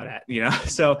hang out at,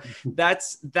 So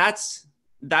that's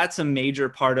a major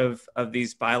part of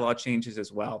these bylaw changes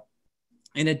as well.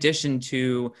 In addition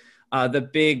to the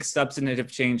big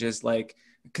substantive changes like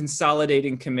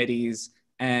consolidating committees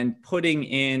and putting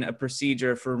in a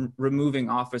procedure for removing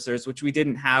officers, which we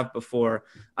didn't have before,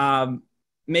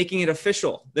 making it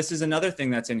official. This is another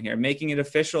thing that's in here, making it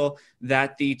official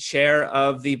that the chair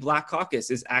of the Black Caucus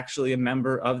is actually a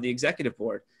member of the executive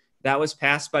board. That was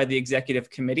passed by the executive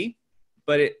committee,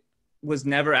 but it was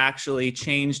never actually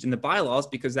changed in the bylaws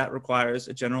because that requires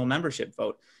a general membership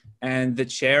vote. And the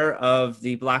chair of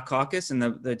the Black Caucus and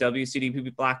the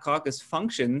WCDP Black Caucus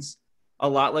functions a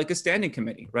lot like a standing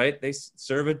committee, right? They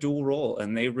serve a dual role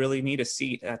and they really need a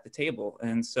seat at the table.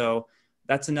 And so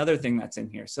that's another thing that's in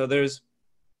here. So there's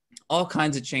all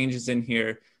kinds of changes in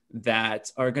here that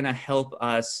are going to help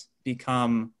us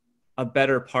become a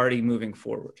better party moving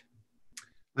forward.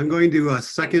 I'm going to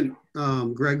second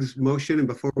Greg's motion. And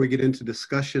before we get into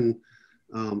discussion,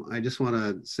 I just want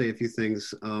to say a few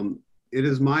things. It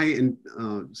is my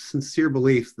sincere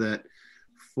belief that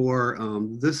for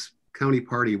this county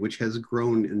party, which has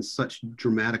grown in such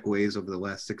dramatic ways over the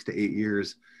last 6 to 8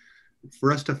 years,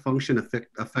 for us to function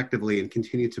effectively and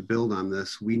continue to build on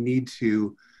this, we need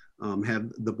to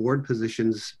have the board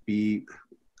positions be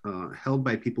held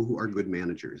by people who are good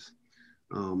managers.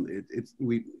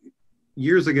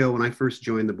 Years ago, when I first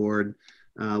joined the board,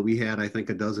 we had, I think,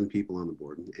 a dozen people on the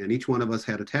board, and each one of us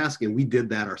had a task, and we did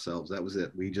that ourselves. That was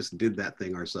it. We just did that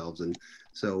thing ourselves. And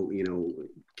so, you know,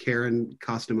 Karen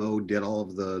Costumo did all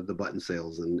of the button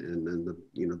sales and the,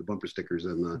 you know, the bumper stickers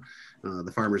and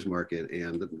the farmer's market,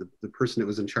 and the person that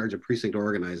was in charge of precinct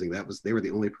organizing, they were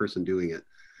the only person doing it.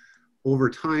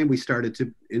 Over time, we started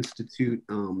to institute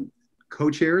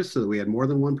co-chairs so that we had more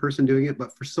than one person doing it,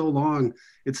 but for so long,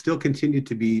 it still continued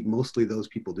to be mostly those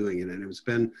people doing it. And it's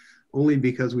been only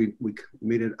because we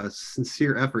made it a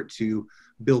sincere effort to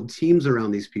build teams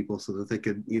around these people so that they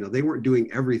could, you know, they weren't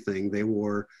doing everything. They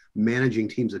were managing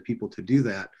teams of people to do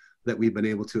that, that we've been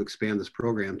able to expand this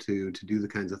program to do the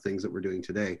kinds of things that we're doing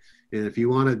today. And if you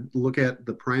want to look at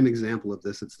the prime example of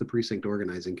this, it's the Precinct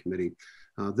Organizing Committee.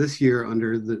 This year,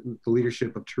 under the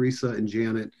leadership of Teresa and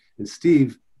Janet and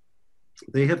Steve,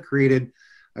 they have created,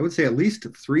 I would say, at least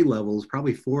 3 levels,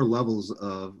 probably 4 levels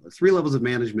of, 3 levels of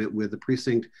management with the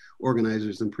precinct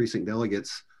organizers and precinct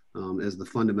delegates as the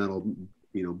fundamental,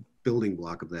 you know, building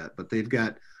block of that. But they've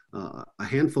got a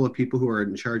handful of people who are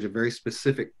in charge of very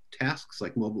specific tasks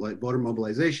like voter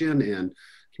mobilization and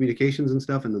communications and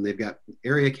stuff. And then they've got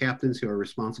area captains who are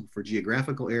responsible for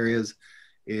geographical areas.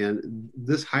 And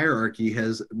this hierarchy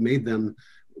has made them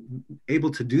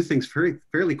able to do things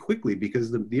fairly quickly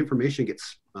because the information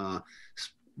gets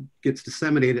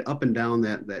disseminated up and down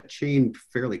that chain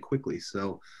fairly quickly.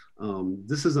 So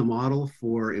this is a model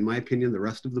for, in my opinion, the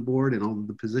rest of the board and all of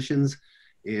the positions.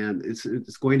 And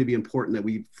it's going to be important that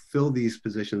we fill these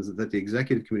positions, that the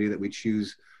executive committee that we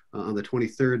choose on the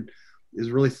 23rd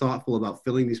is really thoughtful about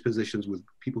filling these positions with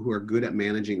people who are good at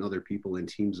managing other people and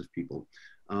teams of people.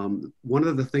 One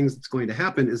of the things that's going to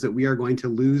happen is that we are going to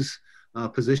lose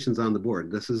positions on the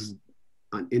board. This is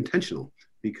intentional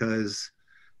because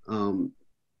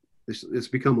it's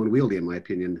become unwieldy, in my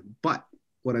opinion. But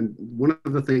one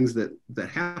of the things that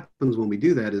happens when we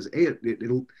do that is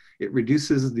it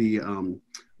reduces the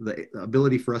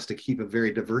ability for us to keep a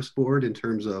very diverse board in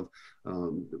terms of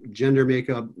gender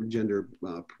makeup, gender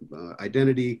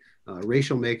identity,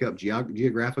 racial makeup,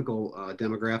 geographical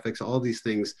demographics. All of these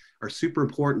things are super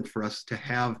important for us to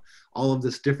have all of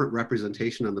this different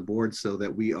representation on the board so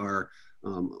that we are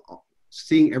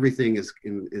seeing everything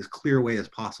in as clear a way as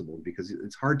possible, because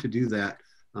it's hard to do that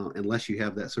unless you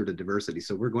have that sort of diversity.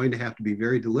 So we're going to have to be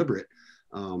very deliberate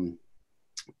when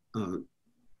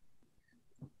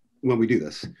we do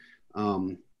this.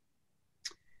 The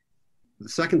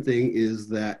second thing is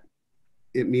that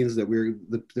it means that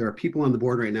there are people on the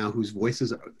board right now whose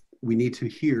voices we need to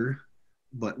hear,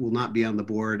 but will not be on the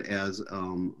board as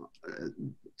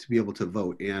to be able to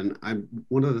vote. And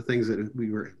one of the things that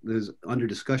is under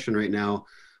discussion right now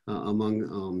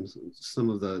among some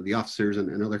of the officers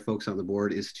and other folks on the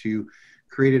board is to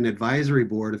create an advisory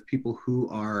board of people who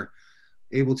are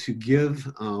able to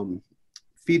give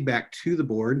feedback to the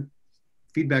board,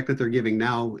 feedback that they're giving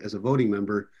now as a voting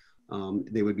member.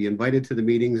 They would be invited to the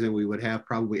meetings, and we would have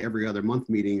probably every other month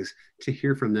meetings to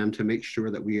hear from them to make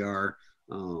sure that we are,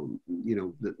 you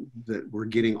know, that we're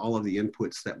getting all of the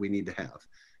inputs that we need to have.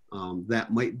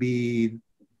 That might be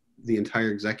the entire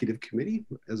executive committee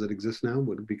as it exists now,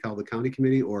 would be called the county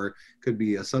committee, or could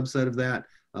be a subset of that.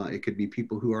 It could be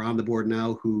people who are on the board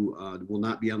now who will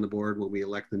not be on the board when we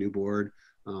elect the new board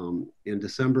in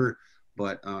December.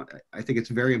 But I think it's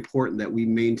very important that we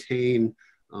maintain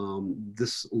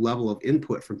this level of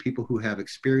input from people who have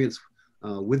experience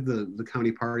with the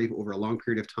county party over a long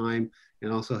period of time,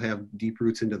 and also have deep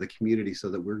roots into the community, so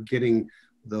that we're getting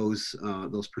those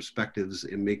perspectives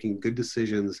and making good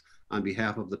decisions on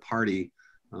behalf of the party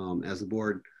as the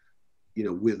board, you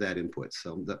know, with that input.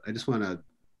 So I just want to.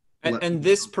 And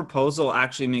this proposal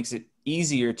actually makes it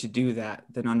easier to do that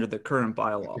than under the current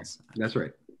bylaws. That's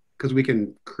right. Because we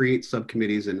can create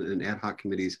subcommittees and ad hoc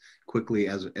committees quickly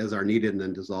as are needed, and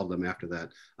then dissolve them after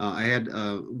that. I had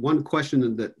one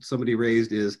question that somebody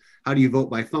raised is, how do you vote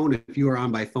by phone? If you are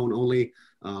on by phone only,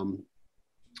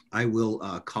 I will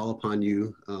call upon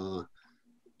you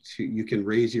you can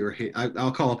raise your hand.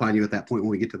 I'll call upon you at that point when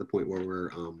we get to the point where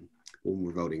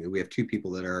we're voting. And we have 2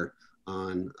 people that are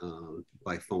on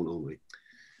by phone only.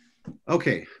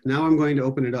 Okay, now I'm going to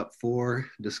open it up for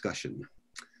discussion.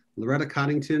 Loretta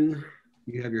Coddington,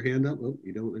 you have your hand up. Oh,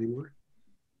 you don't anymore.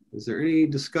 Is there any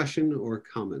discussion or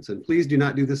comments? And please do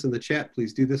not do this in the chat.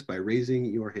 Please do this by raising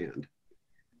your hand.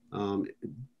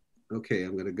 Okay,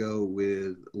 I'm going to go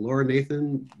with Laura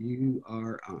Nathan. You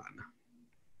are on.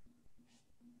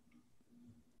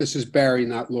 This is Barry,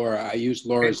 not Laura. I used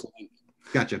Laura's link.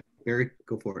 Gotcha. Barry,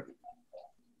 go for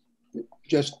it.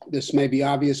 Just, this may be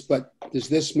obvious, but does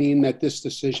this mean that this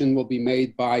decision will be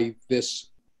made by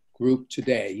this group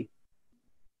today?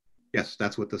 Yes,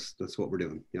 that's what we're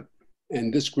doing. Yep.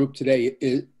 And this group today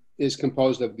is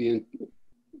composed of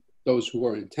those who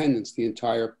are in attendance, the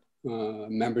entire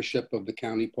membership of the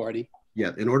county party.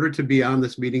 Yeah, in order to be on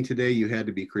this meeting today, you had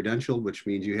to be credentialed, which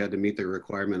means you had to meet the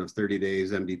requirement of 30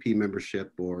 days MDP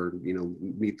membership, or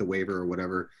meet the waiver or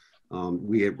whatever.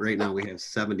 Right now we have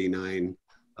 79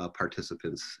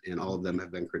 participants, and all of them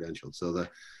have been credentialed. So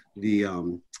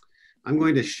I'm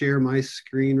going to share my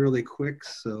screen really quick.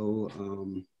 So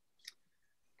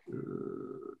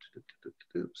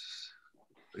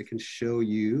I can show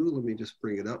you. Let me just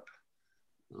bring it up.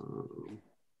 All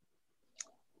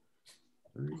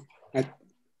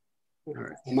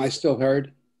right. Am I still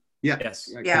heard? Yeah.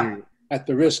 Yes. Yeah. At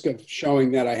the risk of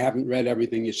showing that I haven't read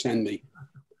everything you send me,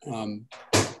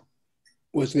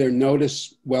 was there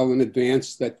notice well in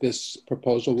advance that this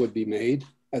proposal would be made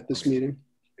at this meeting?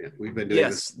 Yeah, we've been doing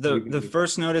this. The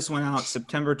first notice went out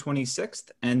September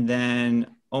 26th, and then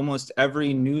almost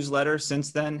every newsletter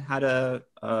since then had a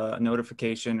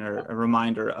notification or a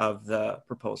reminder of the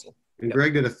proposal. And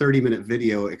Greg did a 30-minute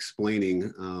video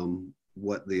explaining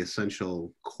what the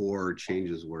essential core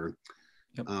changes were.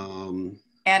 Yep.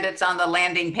 And it's on the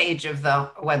landing page of the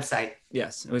website.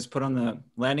 Yes, it was put on the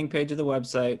landing page of the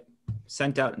website,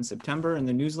 sent out in September in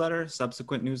the newsletter,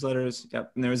 subsequent newsletters.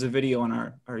 Yep, and there was a video on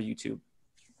our YouTube.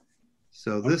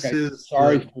 So this is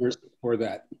sorry for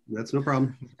that. That's no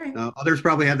problem. Others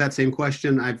probably had that same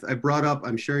question.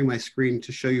 I'm sharing my screen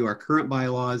to show you our current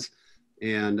bylaws,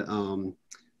 and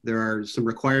there are some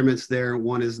requirements there.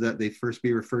 One is that they first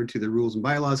be referred to the Rules and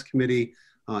Bylaws Committee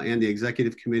and the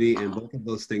Executive Committee, and both of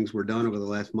those things were done over the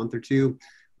last month or two.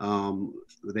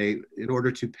 In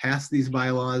order to pass these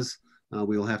bylaws,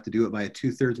 we will have to do it by a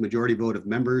 2/3 majority vote of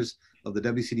members of the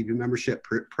WCDP membership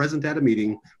present at a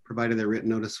meeting, provided their written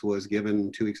notice was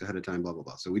given 2 weeks ahead of time, blah, blah,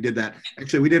 blah. So we did that.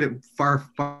 Actually, we did it far,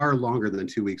 far longer than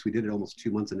 2 weeks. We did it almost 2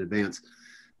 months in advance.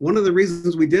 One of the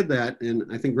reasons we did that, and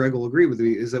I think Greg will agree with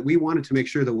me, is that we wanted to make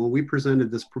sure that when we presented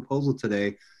this proposal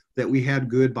today, that we had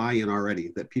good buy-in already,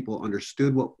 that people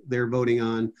understood what they're voting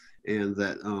on, and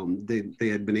that they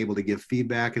had been able to give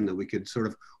feedback, and that we could sort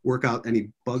of work out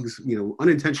any bugs.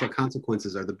 Unintentional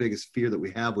consequences are the biggest fear that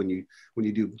we have when you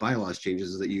do bylaws changes,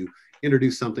 is that you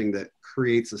introduce something that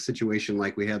creates a situation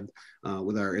like we had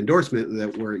with our endorsement,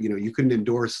 that where you couldn't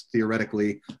endorse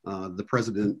theoretically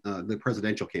the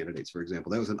presidential candidates, for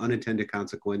example. That was an unintended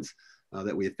consequence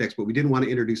that we had fixed, but we didn't want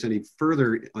to introduce any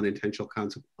further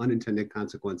unintended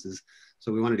consequences.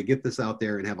 So we wanted to get this out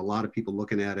there and have a lot of people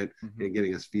looking at it and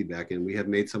giving us feedback, and we have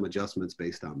made some adjustments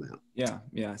based on that. Yeah.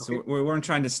 Okay. So we weren't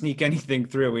trying to sneak anything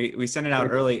through. We sent it out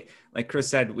early. Like Chris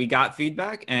said, we got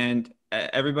feedback, and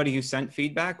everybody who sent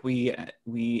feedback, we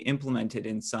implemented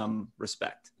in some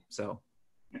respect. So.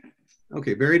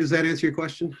 Okay, Barry, does that answer your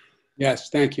question? Yes,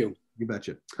 thank you. You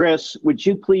betcha. Chris, would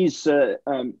you please,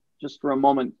 just for a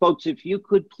moment, folks, if you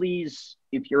could please,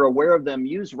 if you're aware of them,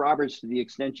 use Roberts to the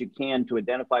extent you can to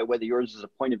identify whether yours is a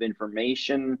point of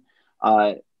information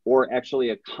or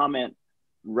actually a comment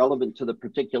relevant to the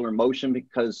particular motion,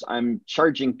 because I'm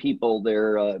charging people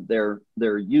their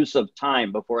use of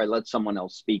time before I let someone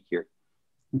else speak here.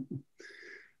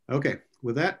 Okay,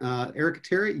 with that, Erica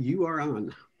Terry, you are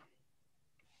on.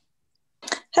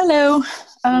 Hello.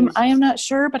 I am not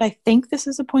sure, but I think this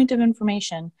is a point of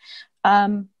information.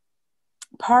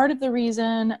 Part of the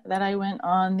reason that I went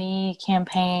on the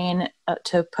campaign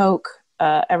to poke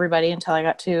everybody until I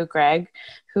got to Greg,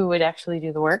 who would actually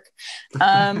do the work, is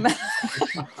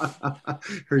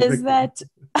that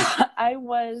I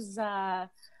was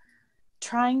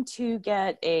trying to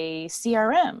get a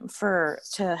CRM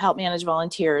to help manage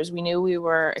volunteers. We knew we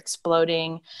were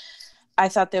exploding. I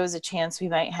thought there was a chance we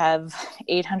might have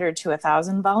 800 to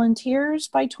 1,000 volunteers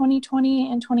by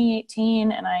 2020 and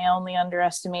 2018, and I only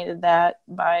underestimated that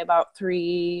by about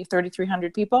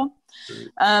 3,300 people.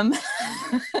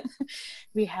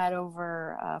 We had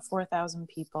over 4,000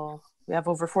 people. We have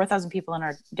over 4,000 people in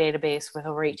our database with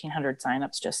over 1,800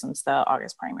 signups just since the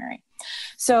August primary.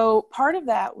 So part of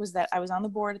that was that I was on the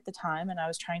board at the time, and I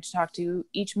was trying to talk to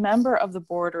each member of the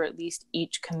board, or at least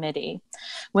each committee.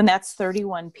 When that's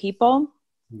 31 people,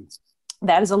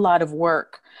 that is a lot of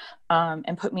work,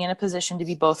 and put me in a position to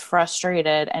be both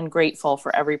frustrated and grateful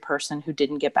for every person who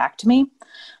didn't get back to me.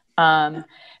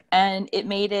 And it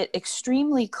made it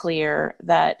extremely clear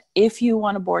that if you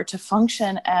want a board to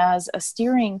function as a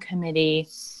steering committee,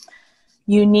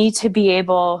 you need to be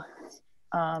able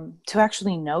to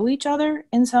actually know each other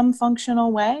in some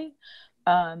functional way.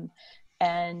 And,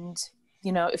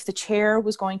 if the chair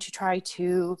was going to try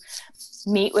to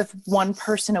meet with one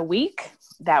person a week,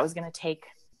 that was going to take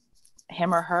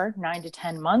him or her 9 to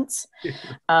 10 months.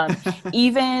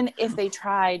 Even if they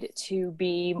tried to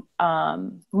be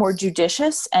more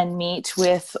judicious and meet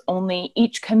with only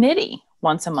each committee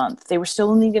once a month, they were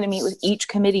still only going to meet with each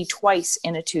committee twice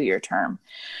in a 2-year term.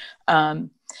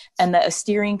 And that a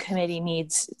steering committee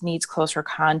needs closer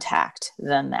contact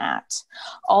than that.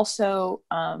 Also,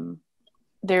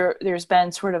 there's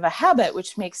been sort of a habit,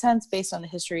 which makes sense based on the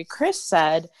history Chris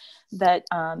said, that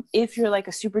if you're like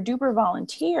a super duper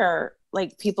volunteer,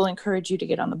 like people encourage you to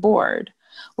get on the board.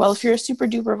 Well, if you're a super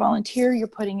duper volunteer, you're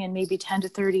putting in maybe 10 to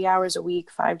 30 hours a week,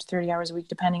 5 to 30 hours a week,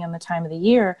 depending on the time of the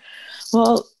year.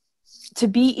 Well, to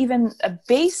be even a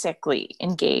basically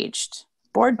engaged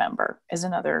board member is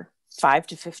another 5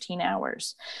 to 15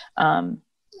 hours.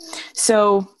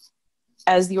 So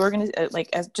as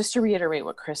the just to reiterate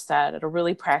what Chris said, at a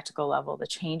really practical level, the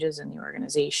changes in the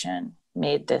organization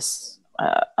made this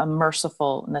a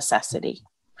merciful necessity,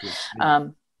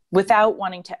 without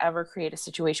wanting to ever create a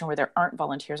situation where there aren't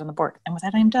volunteers on the board. And with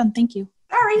that, I'm done. Thank you.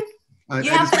 Sorry.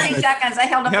 You have 30 seconds. I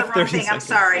held up the wrong thing. I'm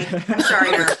sorry. I'm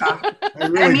sorry, Erica. I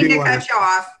didn't mean to cut you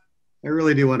off. I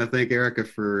really do want to thank Erica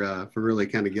for really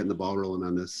kind of getting the ball rolling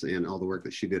on this and all the work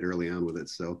that she did early on with it.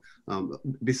 So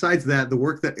besides that, the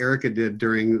work that Erica did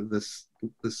during this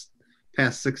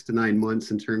past 6 to 9 months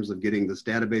in terms of getting this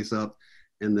database up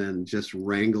and then just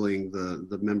wrangling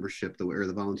the membership or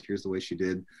the volunteers the way she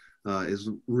did is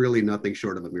really nothing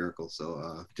short of a miracle.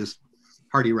 So just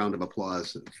hearty round of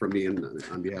applause from me and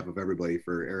on behalf of everybody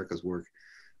for Erica's work.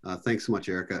 Thanks so much,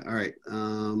 Erica. All right.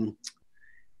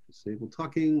 Disable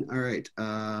talking. All right.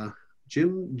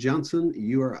 Jim Johnson,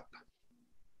 you are up.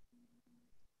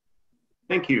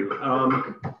 Thank you.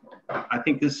 I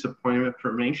think this is a point of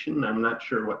information. I'm not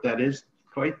sure what that is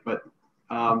quite, but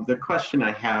the question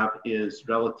I have is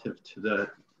relative to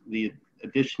the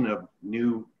addition of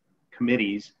new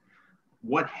committees.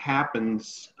 What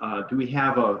happens, do we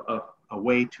have a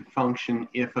way to function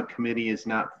if a committee is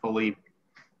not fully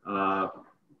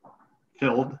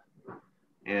filled?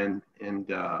 And you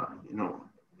know,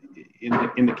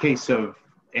 in the case of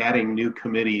adding new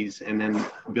committees and then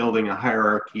building a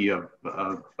hierarchy of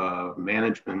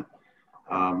management,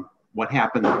 what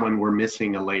happens when we're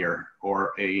missing a layer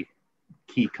or a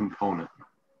key component?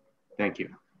 Thank you.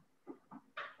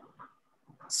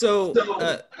 So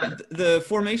the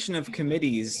formation of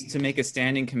committees to make a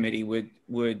standing committee would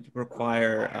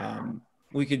require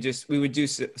we would do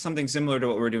something similar to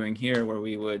what we're doing here, where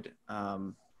we would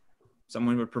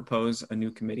someone would propose a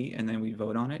new committee and then we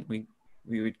vote on it. We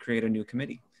would create a new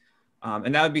committee,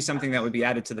 and that would be something that would be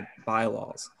added to the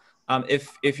bylaws.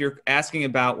 If you're asking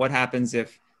about what happens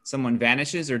if someone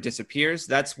vanishes or disappears,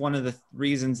 that's one of the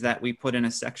reasons that we put in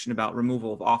a section about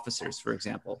removal of officers, for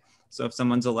example. So if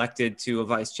someone's elected to a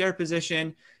vice chair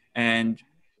position and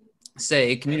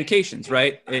say communications,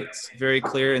 right? It's very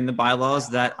clear in the bylaws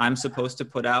that I'm supposed to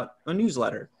put out a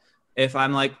newsletter. If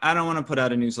I'm like, I don't want to put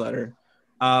out a newsletter,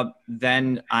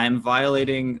 then I'm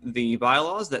violating the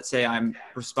bylaws that say I'm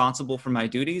responsible for my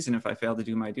duties. And if I fail to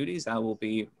do my duties, I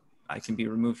can be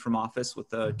removed from office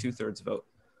with a 2/3 vote.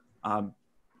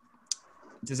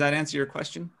 Does that answer your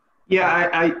question?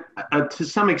 Yeah, I to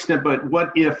some extent, but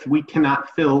what if we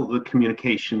cannot fill the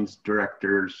communications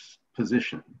director's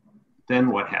position? Then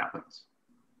what happens?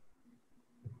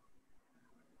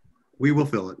 We will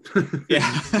fill it.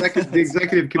 Yeah. The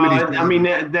executive committee. I mean,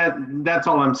 that's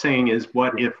all I'm saying is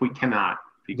what if we cannot?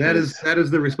 That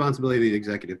is the responsibility of the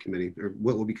executive committee, or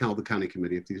what will be called the county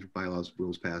committee if these bylaws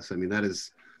rules pass. I mean,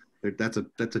 that's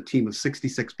a team of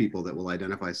 66 people that will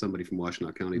identify somebody from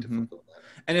Washtenaw County to fulfill that.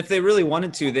 And if they really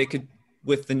wanted to, they could,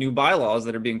 with the new bylaws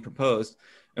that are being proposed,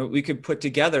 we could put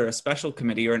together a special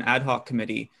committee or an ad hoc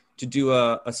committee to do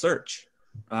a search.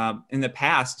 In the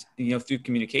past, through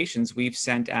communications, we've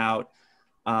sent out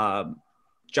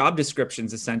job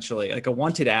descriptions, essentially, like a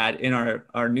wanted ad in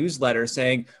our newsletter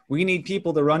saying, we need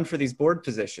people to run for these board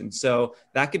positions. So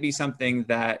that could be something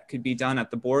that could be done at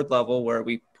the board level, where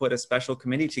we put a special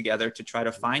committee together to try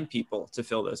to find people to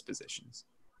fill those positions.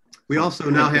 We also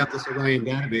now have this Orion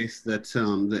database that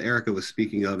Erica was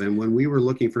speaking of. And when we were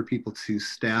looking for people to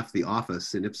staff the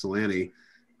office in Ypsilanti,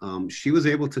 she was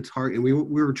able to target, and we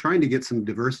were trying to get some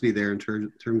diversity there in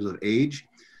terms of age.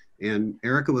 And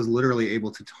Erica was literally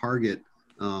able to target,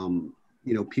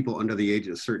 people under the age,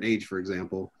 a certain age, for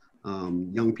example,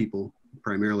 young people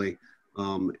primarily,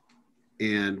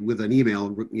 and with an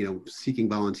email, seeking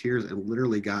volunteers, and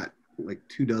literally got like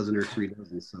 2 dozen or 3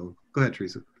 dozen. So go ahead,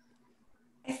 Teresa.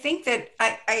 I think that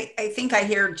I think I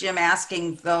hear Jim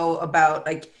asking though about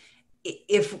like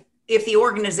if the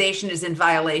organization is in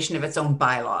violation of its own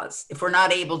bylaws, if we're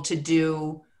not able to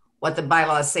do what the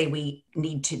bylaws say we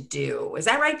need to do. Is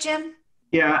that right, Jim?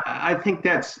 Yeah, I think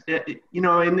that's, you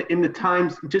know, in the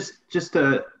times,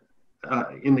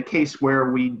 in the case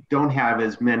where we don't have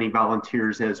as many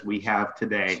volunteers as we have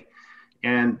today,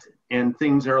 and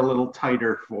things are a little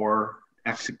tighter for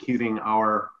executing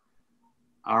our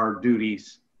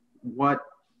duties, what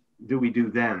do we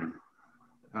do then?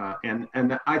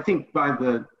 And I think by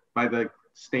the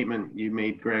statement you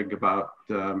made, Greg, about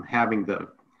having the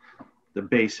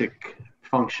basic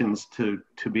functions to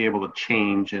be able to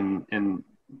change and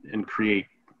create,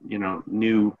 you know,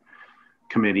 new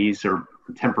committees or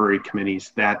temporary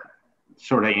committees, that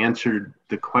sort of answered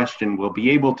the question. We'll be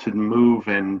able to move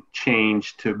and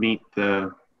change to meet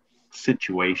the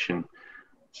situation.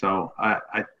 So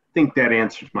I think that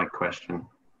answers my question.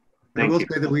 I will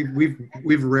say that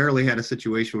we've rarely had a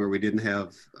situation where we didn't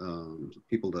have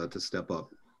people to step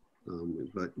up.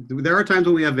 But there are times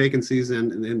when we have vacancies,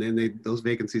 and those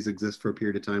vacancies exist for a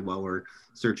period of time while we're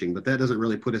searching. But that doesn't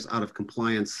really put us out of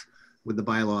compliance with the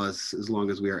bylaws as long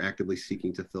as we are actively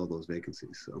seeking to fill those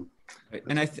vacancies. So,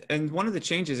 and one of the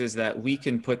changes is that we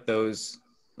can put those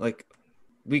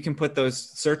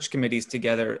search committees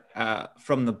together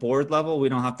from the board level. We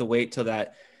don't have to wait till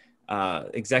that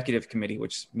executive committee,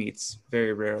 which meets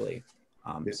very rarely.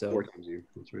 So 4 times a year.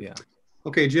 That's right. Yeah.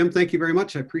 Okay, Jim, thank you very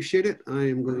much. I appreciate it. I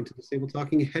am going to disable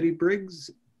talking. Hetty Briggs,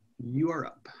 you are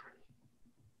up.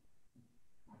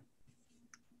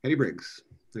 Hetty Briggs,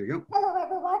 there you go. Hello,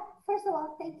 everyone. First of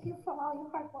all, thank you for all your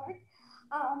hard work.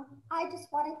 I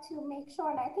just wanted to make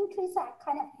sure, and I think Teresa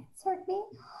kind of answered me.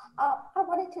 I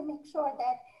wanted to make sure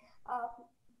that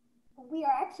we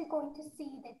are actually going to see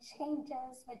the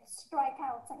changes with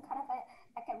strikeouts and kind of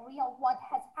like a real what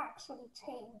has actually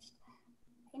changed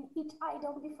in each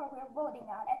item before we're voting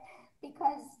on it.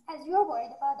 Because as you're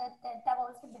worried about it, the devil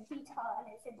is in the detail and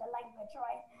is in the language,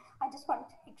 right? I just wanted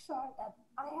to make sure that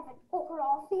I have an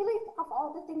overall feeling of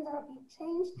all the things that are being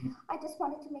changed. I just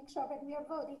wanted to make sure when we are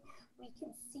voting, we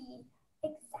can see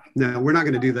exactly. No, we're not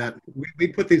going to do that. We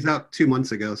put these out 2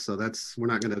 months ago, so we're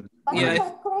not going to.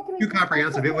 Yeah, too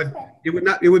comprehensive.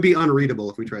 It would be unreadable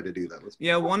if we tried to do that.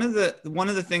 Yeah, one of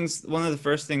the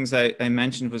first things I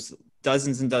mentioned was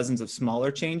dozens and dozens of smaller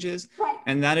changes, right.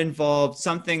 And that involved,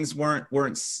 some things weren't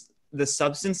the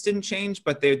substance didn't change,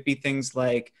 but they would be things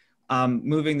like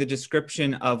moving the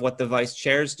description of what the vice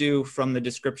chairs do from the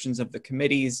descriptions of the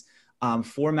committees,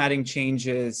 formatting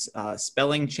changes,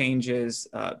 spelling changes,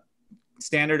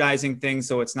 standardizing things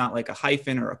so it's not like a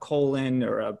hyphen or a colon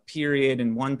or a period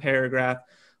in one paragraph,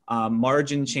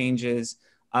 margin changes.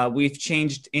 We've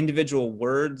changed individual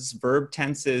words, verb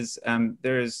tenses.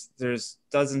 There's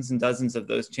dozens and dozens of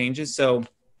those changes. So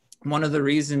one of the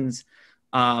reasons,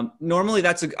 normally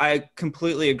I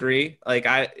completely agree. Like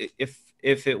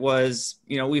if it was,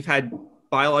 you know, we've had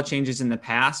bylaw changes in the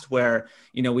past where,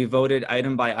 you know, we voted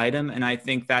item by item. And I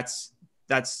think it's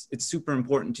super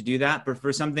important to do that. But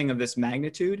for something of this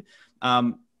magnitude,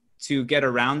 to get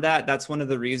around that, that's one of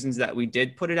the reasons that we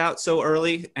did put it out so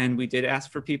early, and we did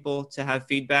ask for people to have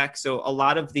feedback. So a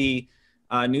lot of the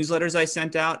newsletters I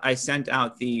sent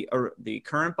out the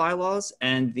current bylaws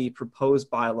and the proposed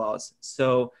bylaws.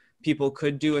 So people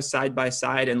could do a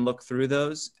side-by-side and look through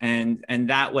those, and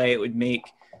that way it would make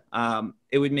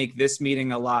this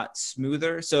meeting a lot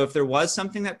smoother. So if there was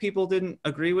something that people didn't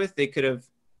agree with, they could have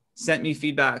sent me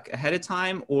feedback ahead of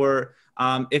time, or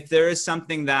if there is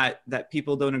something that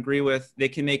people don't agree with, they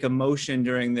can make a motion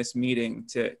during this meeting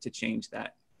to change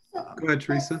that. Go ahead,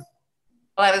 Teresa.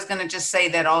 Well, I was going to just say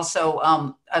that also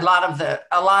a lot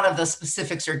of the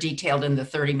specifics are detailed in the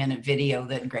 30-minute video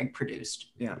that Greg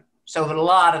produced. Yeah. So a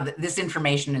lot of this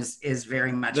information is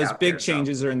very much those out big there,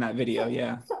 changes are in that video.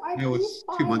 Yeah. So are That was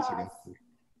 2 months ago.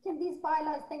 Can these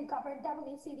bylaws then cover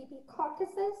WCDP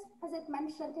caucuses, as it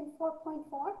mentioned in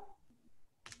 4.4?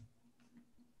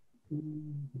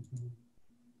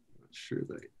 Not sure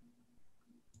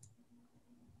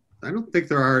I don't think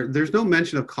there's no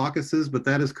mention of caucuses, but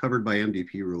that is covered by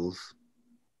MDP rules.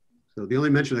 So the only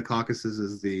mention of caucuses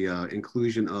is the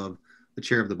inclusion of the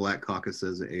chair of the Black Caucus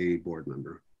as a board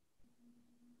member.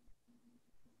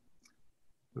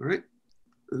 All right.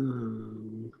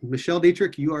 Michelle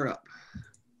Dietrich, you are up.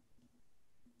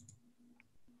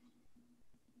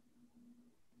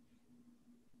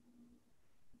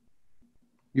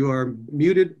 You are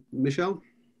muted, Michelle.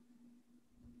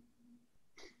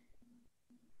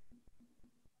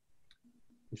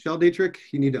 Michelle Dietrich,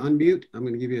 you need to unmute. I'm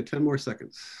going to give you 10 more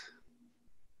seconds.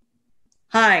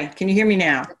 Hi, can you hear me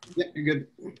now? Yeah, you're good.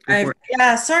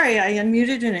 Yeah, sorry, I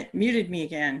unmuted and it muted me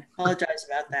again. Apologize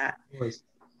about that.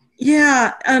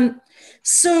 Yeah.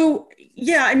 So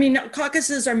yeah, I mean,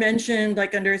 caucuses are mentioned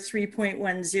like under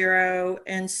 3.10.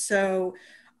 And so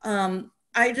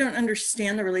I don't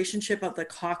understand the relationship of the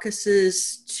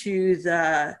caucuses to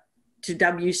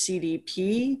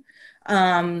WCDP.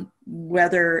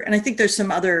 Whether, and I think there's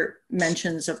some other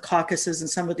mentions of caucuses in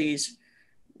some of these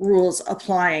rules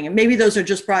applying, and maybe those are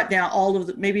just brought down,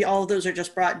 maybe all of those are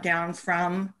just brought down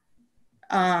from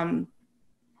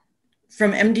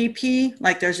MDP,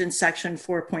 like there's in section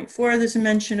 4.4, there's a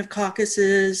mention of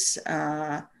caucuses.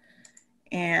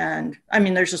 And I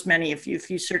mean, there's just many if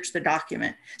you search the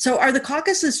document. So are the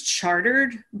caucuses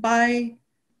chartered by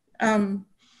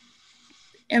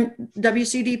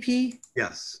WCDP?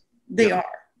 Yes. They Yep. are.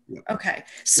 Yep. Okay.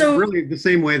 So really the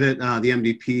same way that the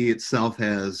MDP itself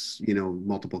has,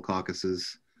 multiple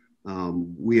caucuses,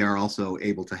 we are also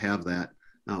able to have that.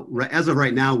 As of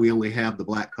right now, we only have the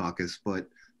Black Caucus, but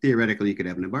theoretically you could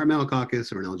have an environmental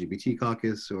caucus or an LGBT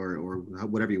caucus or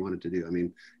whatever you wanted to do. I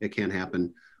mean, it can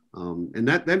happen. And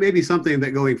that may be something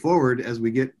that going forward, as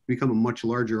we become a much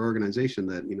larger organization,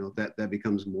 that that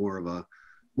becomes more of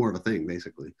a thing,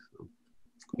 basically. So.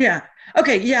 Yeah.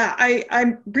 Okay. Yeah.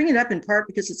 I bring it up in part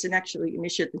because it's actually an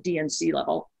issue at the DNC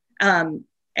level.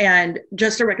 And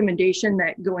just a recommendation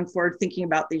that going forward, thinking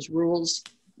about these rules,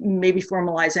 maybe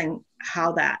formalizing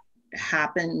how that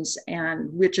happens and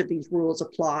which of these rules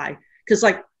apply. Because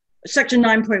like section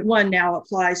 9.1 now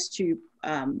applies to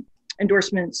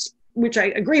endorsements, which I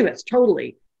agree with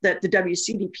totally, that the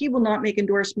WCDP will not make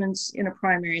endorsements in a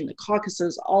primary, and the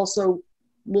caucuses also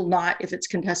will not if it's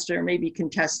contested or maybe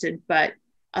contested. But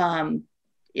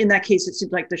in that case, it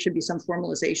seems like there should be some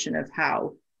formalization of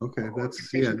how. Okay,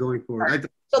 that's going forward.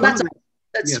 So that's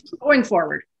going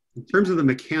forward. In terms of the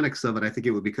mechanics of it, I think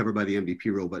it would be covered by the MDP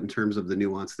rule, but in terms of the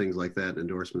nuanced things like that,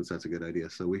 endorsements, that's a good idea.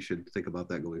 So we should think about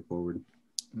that going forward.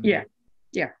 Yeah.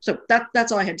 Yeah. So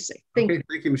that's all I had to say. Thank you.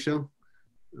 Thank you, Michelle.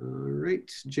 All right,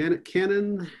 Janet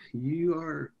Cannon, you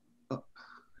are up.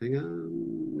 Hang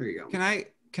on, there you go. Can I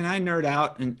nerd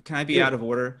out and can I be out of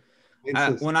order?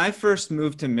 When I first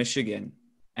moved to Michigan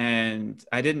and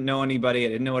I didn't know anybody, I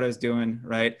didn't know what I was doing,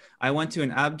 right? I went to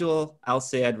an Abdul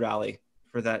Al-Sayed rally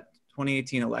for that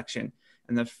 2018 election.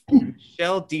 And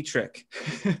Michelle Dietrich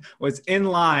was in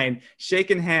line,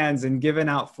 shaking hands and giving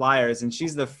out flyers. And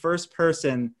she's the first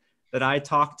person that I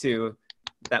talked to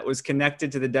that was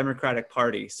connected to the Democratic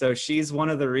Party. So she's one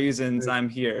of the reasons I'm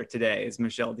here today is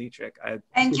Michelle Dietrich.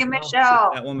 Thank you,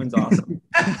 Michelle. That woman's awesome.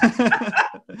 All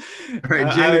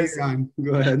right, Janet, you're on.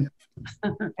 Go ahead.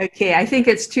 Okay, I think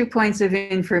it's 2 points of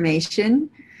information.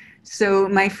 So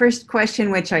my first question,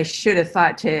 which I should have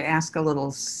thought to ask a little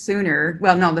sooner.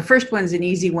 Well, no, the first one's an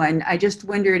easy one. I just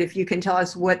wondered if you can tell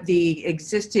us what the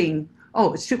existing,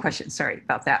 it's 2 questions, sorry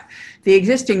about that. The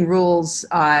existing rules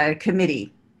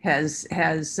committee has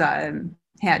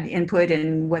had input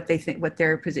in what they think, what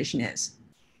their position is.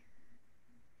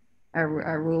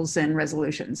 Our rules and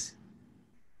resolutions.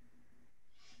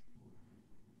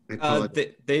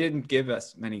 They didn't give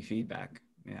us many feedback.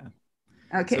 Yeah.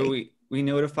 Okay. So we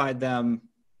notified them.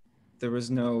 There was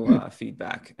no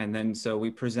feedback, and then so we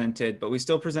presented, but we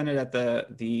still presented at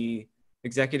the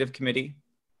executive committee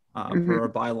for our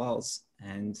bylaws,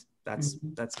 and that's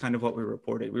kind of what we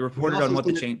reported. We reported on what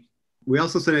the change. We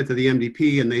also sent it to the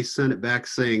MDP, and they sent it back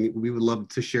saying we would love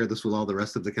to share this with all the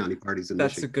rest of the county parties in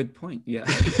That's Michigan. a good point. Yeah.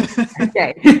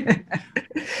 Okay.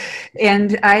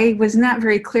 And I was not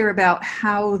very clear about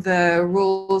how the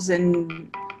rules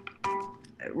and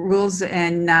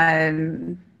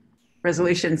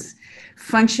resolutions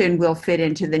function will fit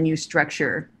into the new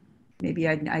structure. Maybe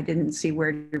I didn't see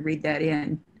where to read that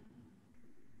in.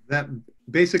 That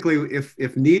basically,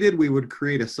 if needed, we would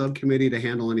create a subcommittee to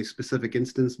handle any specific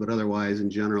instance, but otherwise, in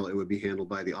general, it would be handled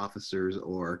by the officers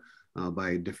or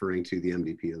by deferring to the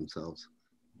MDP themselves.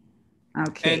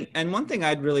 Okay. And one thing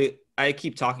I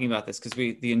keep talking about this because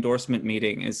the endorsement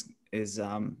meeting is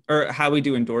or how we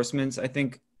do endorsements, I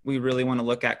think we really want to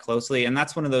look at closely. And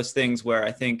that's one of those things where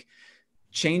I think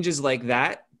changes like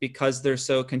that, because they're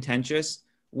so contentious,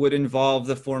 would involve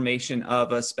the formation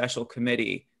of a special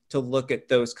committee to look at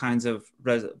those kinds of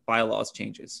bylaws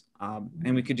changes.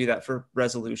 And we could do that for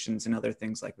resolutions and other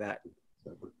things like that.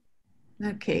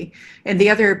 Okay. And the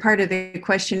other part of the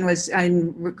question was,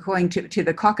 going to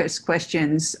the caucus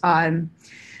questions.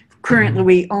 Currently,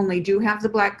 we only do have the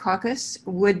Black Caucus.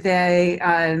 Would they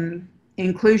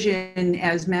inclusion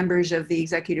as members of the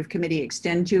executive committee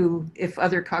extend to if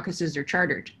other caucuses are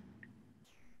chartered?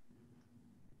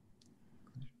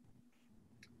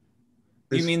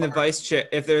 You mean the vice chair?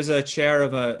 If there's a chair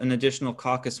of an additional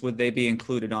caucus, would they be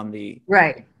included on the?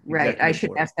 Right. Right. I should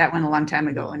have asked that one a long time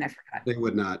ago and I forgot. They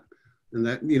would not. And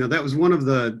that, you know, that was one of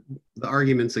the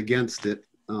arguments against it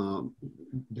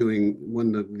doing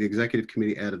when the executive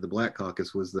committee added the Black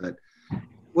Caucus was that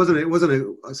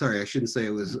sorry, I shouldn't say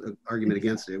it was an argument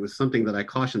against it. It was something that I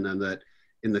cautioned them that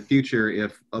in the future,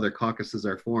 if other caucuses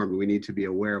are formed, we need to be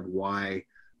aware of why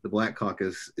the Black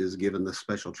Caucus is given the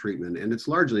special treatment. And it's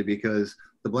largely because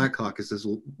the Black Caucus is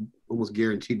almost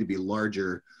guaranteed to be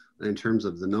larger in terms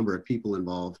of the number of people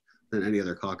involved than any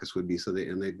other caucus would be. So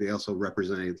they also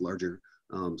represent a larger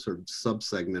sort of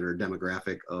subsegment or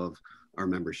demographic of our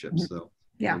membership. So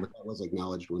yeah, but that was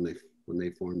acknowledged when they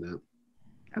formed that.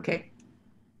 Okay.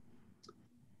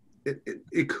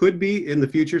 It could be in the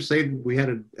future, say we had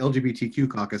an LGBTQ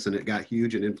caucus and it got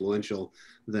huge and influential,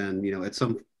 then, you know, at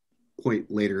some point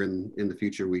later in the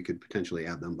future, we could potentially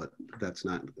add them, but that's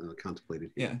not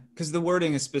contemplated here. Yeah, because the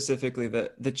wording is specifically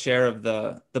the chair of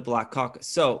the Black Caucus.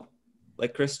 So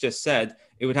like Chris just said,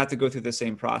 it would have to go through the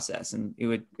same process, and it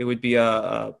would be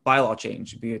a bylaw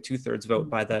change. It'd be a 2/3 vote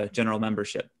by the general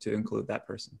membership to include that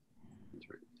person.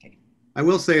 I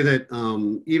will say that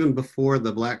even before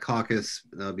the Black Caucus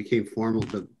became formal,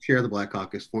 the chair of the Black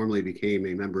Caucus formally became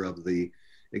a member of the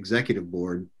executive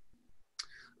board.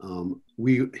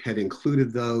 We had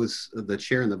included the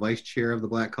chair and the vice chair of the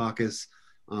Black Caucus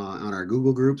on our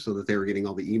Google group so that they were getting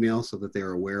all the emails, so that they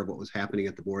were aware of what was happening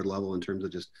at the board level in terms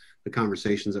of just the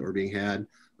conversations that were being had,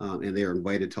 and they are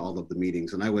invited to all of the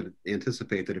meetings. And I would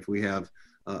anticipate that if we have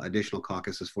additional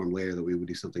caucuses formed later, that we would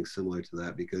do something similar to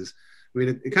that, because I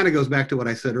mean, it kind of goes back to what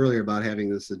I said earlier about having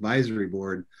this advisory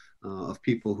board of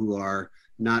people who are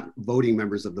not voting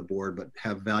members of the board, but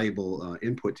have valuable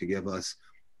input to give us.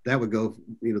 That would go,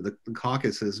 you know, the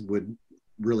caucuses would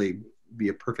really be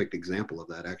a perfect example of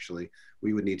that. Actually,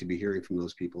 we would need to be hearing from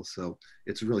those people. So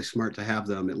it's really smart to have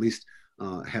them at least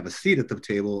have a seat at the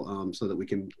table so that we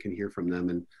can hear from them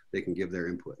and they can give their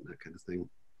input and that kind of thing.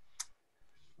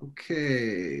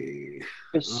 Okay.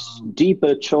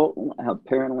 Deepa Chol,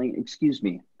 apparently, excuse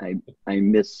me, I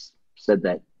said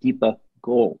that. Deepa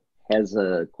Goal has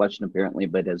a question apparently,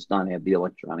 but does not have the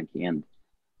electronic hand.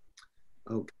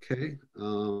 Okay.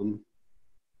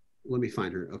 Let me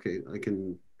find her. Okay, I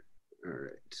can. All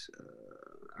right.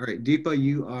 All right, Deepa,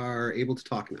 you are able to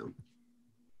talk now.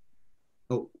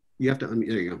 Oh, you have to unmute.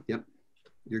 There you go. Yep,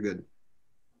 you're good.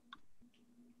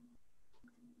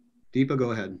 Deepa,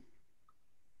 go ahead.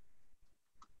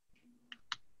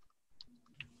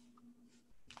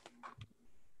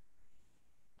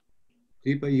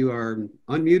 Deepa, you are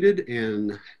unmuted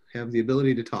and have the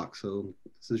ability to talk, so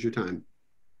this is your time.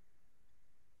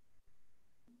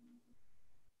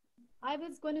 I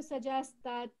was going to suggest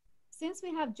that since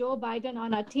we have Joe Biden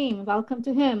on our team, welcome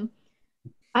to him.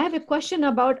 I have a question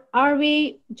about, are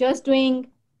we just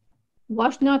doing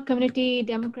Washtenaw Community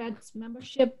Democrats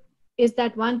membership? Is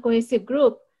that one cohesive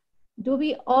group? Do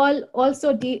we all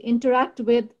also interact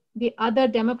with the other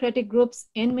Democratic groups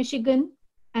in Michigan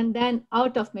and then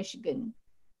out of Michigan?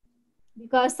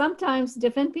 Because sometimes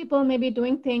different people may be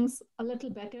doing things a little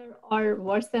better or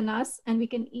worse than us, and we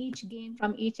can each gain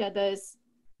from each other's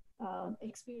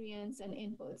experience and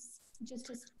inputs. Just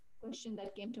a question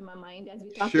that came to my mind as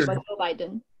we talked about Joe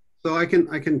Biden. So I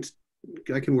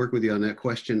can work with you on that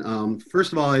question.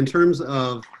 First of all, in terms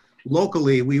of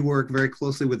locally, we work very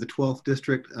closely with the 12th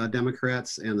District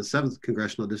Democrats and the 7th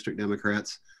Congressional District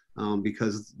Democrats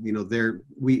because, you know,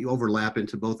 we overlap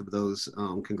into both of those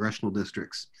congressional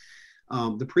districts.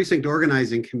 The Precinct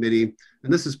Organizing Committee,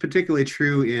 and this is particularly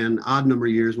true in odd number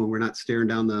years when we're not staring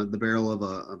down the barrel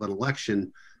of an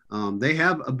election, they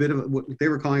have a bit of what they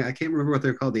were calling, I can't remember what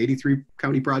they're called, the 83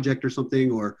 County Project or something,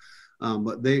 or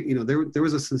but they, you know, there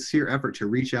was a sincere effort to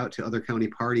reach out to other county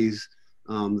parties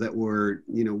that were,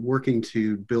 you know, working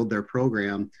to build their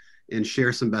program and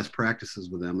share some best practices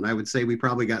with them. And I would say we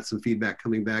probably got some feedback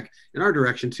coming back in our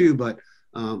direction too, but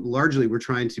largely we're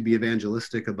trying to be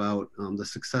evangelistic about the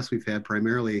success we've had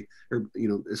primarily, or, you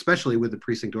know, especially with the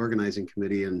Precinct Organizing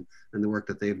Committee and the work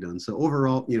that they've done. So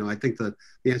overall, you know, I think the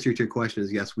answer to your question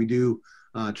is yes, we do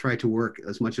try to work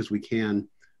as much as we can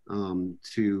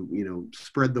to, you know,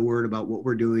 spread the word about what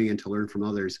we're doing and to learn from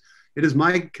others. It is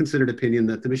my considered opinion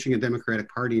that the Michigan Democratic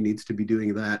Party needs to be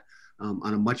doing that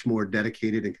on a much more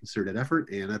dedicated and concerted effort.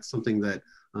 And that's something that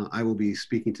I will be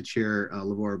speaking to Chair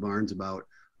Lavora Barnes about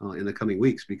in the coming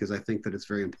weeks, because I think that it's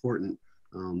very important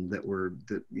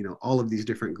that you know, all of these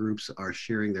different groups are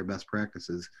sharing their best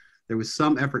practices. There was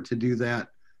some effort to do that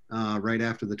right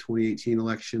after the 2018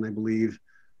 election, I believe,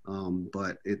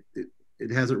 but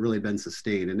it hasn't really been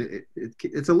sustained, and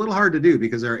it's a little hard to do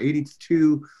because there are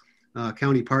 82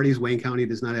 county parties. Wayne County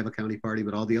does not have a county party,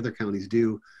 but all the other counties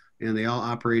do, and they all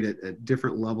operate at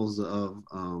different levels of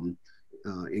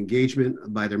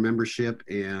engagement by their membership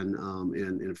and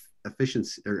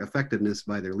efficiency or effectiveness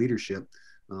by their leadership.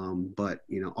 But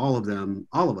you know, all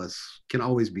of us can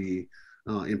always be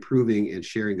improving and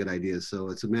sharing good ideas. So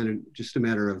it's just a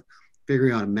matter of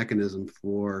figuring out a mechanism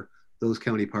for those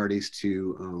county parties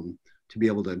to be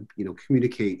able to, you know,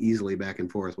 communicate easily back and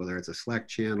forth, whether it's a Slack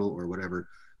channel or whatever.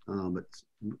 But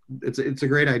it's a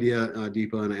great idea,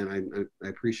 Deepa, and I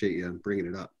appreciate you bringing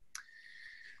it up.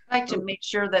 I'd like to make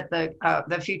sure that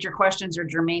the future questions are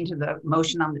germane to the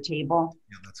motion on the table.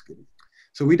 Yeah, that's good.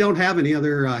 So we don't have any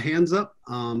other hands up.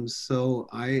 So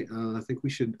I think we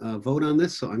should vote on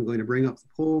this. So I'm going to bring up the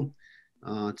poll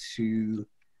to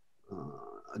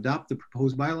adopt the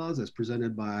proposed bylaws as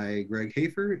presented by Greg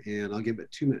Hafer, and I'll give it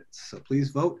 2 minutes. So please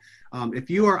vote. If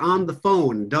you are on the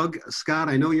phone, Doug, Scott,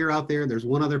 I know you're out there. There's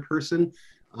one other person.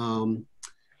 I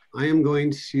am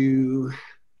going to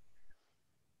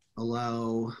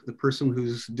allow the person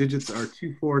whose digits are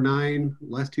 249,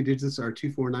 last 2 digits are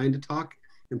 249 to talk,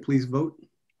 and please vote.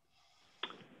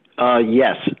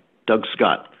 Yes, Doug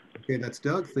Scott. Okay, that's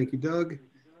Doug. Thank you, Doug.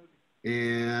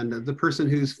 And the person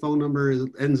whose phone number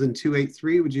ends in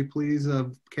 283, would you please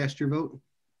cast your vote?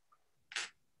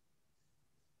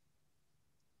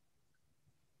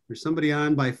 There's somebody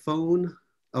on by phone.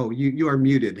 Oh, you are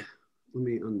muted. Let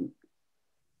me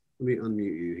unmute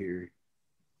you here.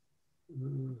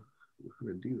 How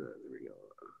to do that? There we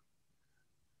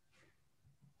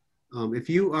go.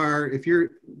 If your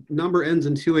number ends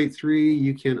in 283,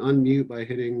 you can unmute by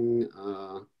hitting.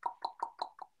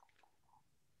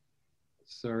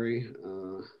 *6.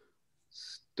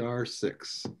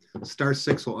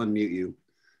 *6 will unmute you.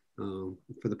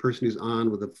 For the person who's on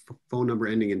with a phone number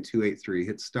ending in 283,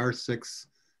 hit *6,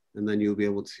 and then you'll be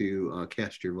able to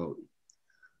cast your vote.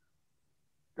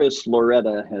 Chris,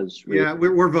 Loretta has. Yeah,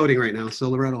 we're voting right now, so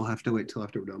Loretta will have to wait till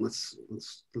after we're done. Let's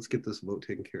get this vote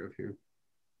taken care of here.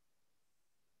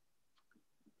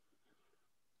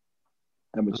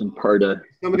 That was in part of.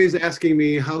 Somebody's asking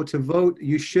me how to vote.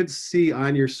 You should see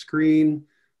on your screen,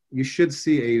 you should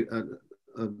see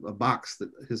a box that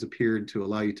has appeared to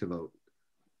allow you to vote.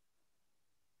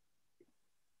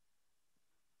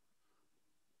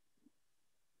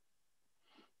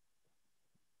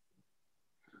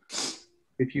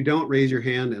 If you don't, raise your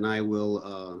hand and I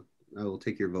will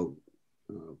take your vote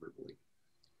verbally.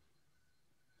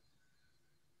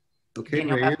 Okay,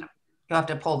 Rayanne? You'll have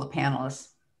to poll the panelists.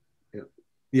 Yeah.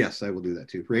 Yes, I will do that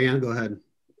too. Rayanne, go ahead.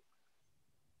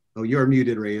 Oh, you're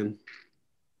muted, Rayanne.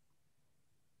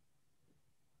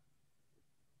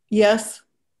 Yes.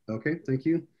 Okay, thank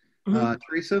you.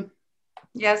 Teresa?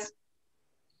 Yes.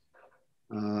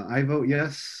 I vote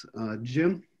yes.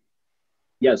 Jim?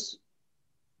 Yes.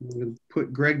 I'm going to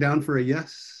put Greg down for a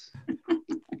yes.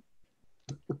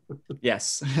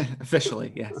 Yes,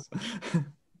 officially, yes.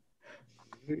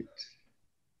 Right.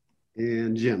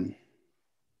 And Jim?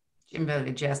 Jim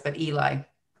voted yes, but Eli.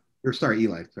 Or sorry,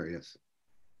 Eli, sorry, yes.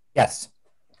 Yes.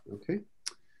 Okay.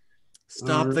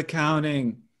 Stop the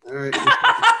counting. All right.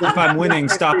 If I'm winning,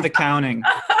 stop the counting.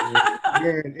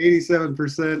 You're at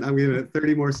 87%. I'm giving it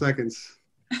 30 more seconds.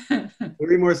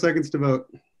 30 more seconds to vote.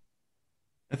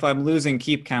 If I'm losing,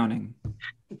 keep counting.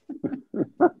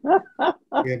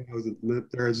 There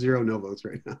are 0 no votes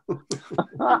right now.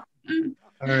 All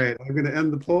right, I'm going to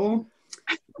end the poll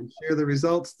and share the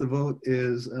results. The vote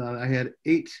is, I had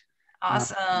 8.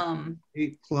 Awesome.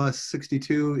 8 plus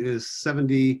 62 is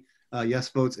 70 yes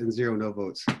votes and 0 no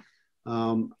votes.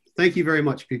 Thank you very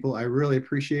much, people. I really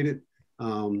appreciate it.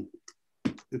 We'll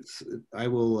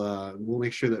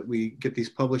make sure that we get these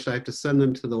published. I have to send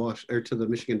them to the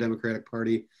Michigan Democratic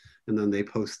Party, and then they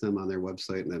post them on their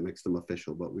website, and that makes them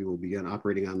official. But we will begin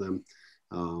operating on them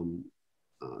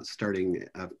starting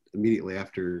immediately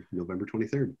after November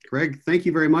 23rd. Greg, thank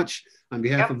you very much on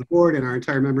behalf of the board and our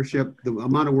entire membership. The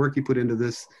amount of work you put into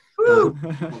this,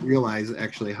 realize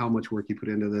actually how much work you put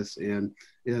into this, and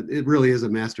it really is a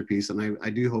masterpiece. And I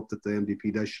do hope that the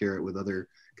MDP does share it with other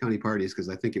county parties, because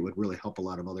I think it would really help a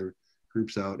lot of other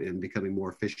groups out in becoming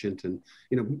more efficient. And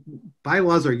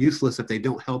bylaws are useless if they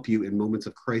don't help you in moments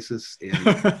of crisis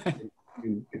and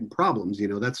and problems.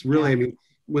 That's really, I mean,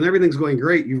 when everything's going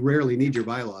great, you rarely need your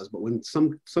bylaws, but when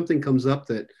something comes up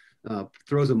that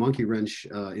throws a monkey wrench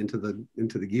into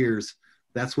the gears,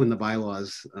 that's when the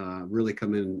bylaws really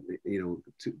come in,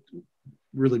 to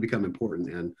really become important.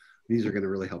 And these are going to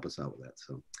really help us out with that.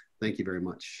 So thank you very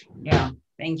much. Yeah,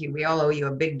 thank you. We all owe you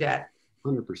a big debt.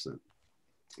 100%.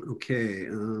 Okay.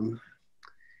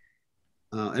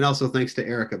 And also thanks to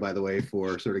Erica, by the way,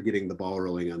 for sort of getting the ball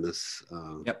rolling on this.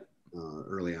 Yep.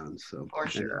 early on. So For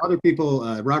sure. other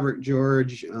people, Robert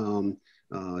George,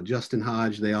 Justin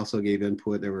Hodge, they also gave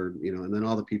input. There were, and then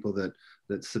all the people that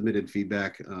submitted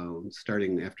feedback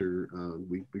starting after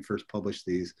we first published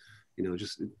these,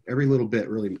 just every little bit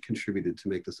really contributed to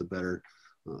make this a better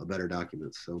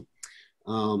document. So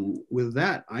with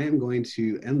that, I am going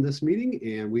to end this meeting,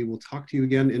 and we will talk to you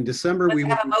again in December. Let's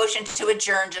have a motion to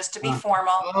adjourn, just to be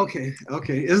formal. Okay.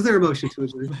 Is there a motion to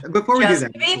adjourn? Before we do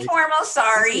that, to be formal,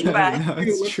 sorry, but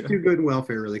let's do good and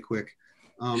welfare really quick.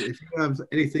 If you have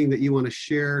anything that you want to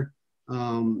share,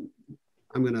 I'm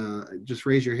going to just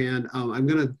raise your hand. I'm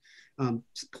going to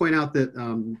point out that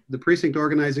the Precinct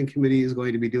Organizing Committee is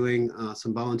going to be doing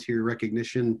some volunteer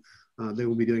recognition. They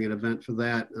will be doing an event for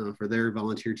that, for their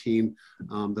volunteer team.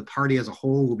 The party as a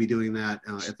whole will be doing that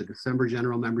at the December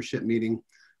general membership meeting.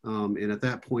 And at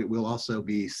that point, we'll also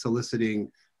be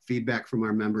soliciting feedback from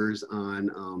our members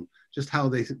on just how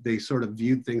they sort of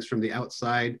viewed things from the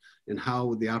outside and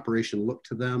how the operation looked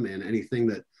to them, and anything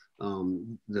that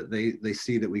they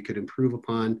see that we could improve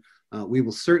upon. We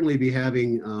will certainly be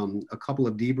having a couple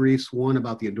of debriefs, one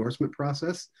about the endorsement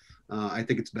process. I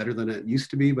think it's better than it used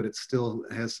to be, but it still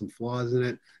has some flaws in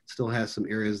it. Still has some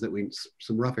areas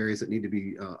some rough areas that need to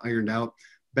be ironed out.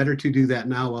 Better to do that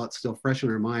now while it's still fresh in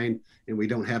our mind and we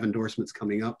don't have endorsements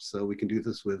coming up, so we can do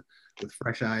this with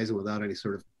fresh eyes and without any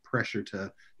sort of pressure to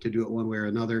do it one way or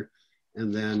another.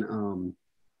 And then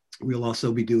we'll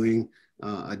also be doing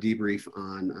a debrief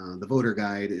on the voter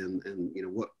guide and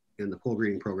what in the poll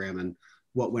greeting program, and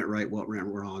what went right, what went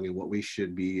wrong, and what we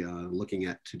should be looking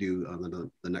at to do on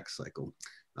the next cycle.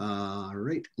 All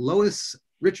right, Lois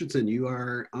Richardson,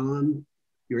 you're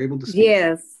able to speak.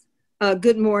 Yes.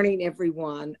 Good morning,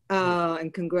 everyone,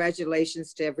 and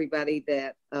congratulations to everybody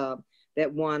that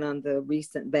won on the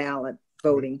recent ballot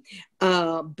voting.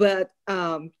 But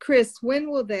Chris, when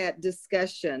will that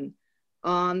discussion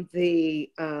on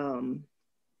the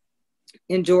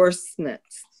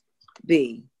endorsements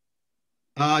be?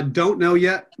 Don't know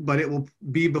yet, but it will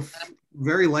be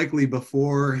very likely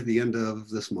before the end of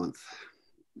this month.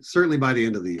 Certainly by the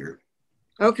end of the year.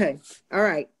 Okay. All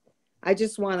right. I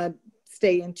just want to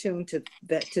stay in tune to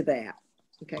that.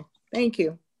 Okay. Thank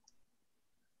you.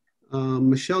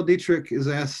 Michelle Dietrich is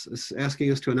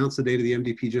asking us to announce the date of the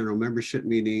MDP general membership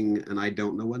meeting, and I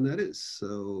don't know when that is.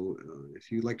 So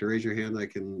if you'd like to raise your hand, I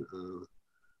can.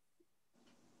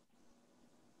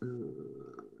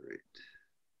 Right.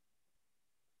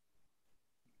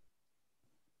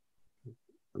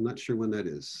 I'm not sure when that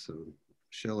is. So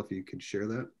Michelle, if you could share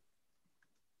that.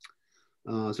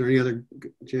 Is there any other?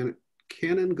 Janet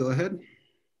Cannon, go ahead.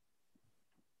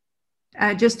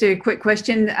 Just a quick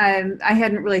question. I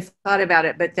hadn't really thought about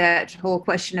it, but that whole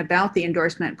question about the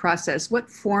endorsement process, what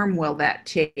form will that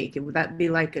take? Would that be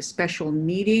like a special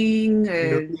meeting?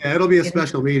 Yeah, it'll be a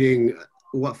special meeting.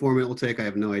 What form it will take, I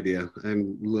have no idea.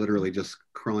 I'm literally just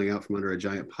crawling out from under a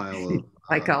giant pile of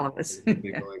like all of us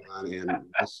going on, and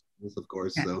this of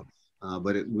course. Yeah. So,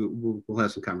 but we'll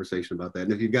have some conversation about that.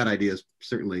 And if you've got ideas,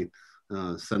 certainly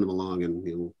send them along, and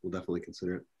we'll definitely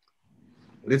consider it.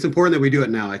 But it's important that we do it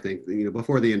now, I think,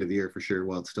 before the end of the year for sure,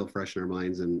 while it's still fresh in our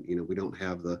minds, and we don't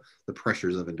have the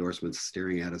pressures of endorsements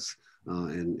staring at us,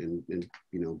 and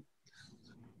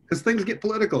because things get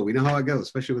political. We know how it goes,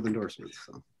 especially with endorsements.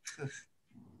 So.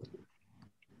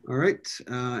 All right.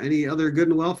 Any other good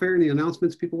and welfare? Any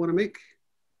announcements people want to make?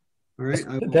 All right.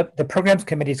 The programs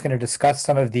committee is going to discuss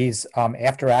some of these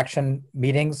after action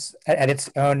meetings at its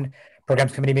own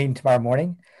programs committee meeting tomorrow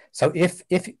morning. So if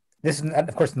this is,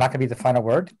 of course, not going to be the final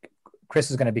word, Chris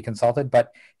is going to be consulted,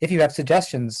 but if you have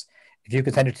suggestions, if you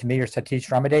could send it to me or Satish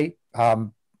Ramade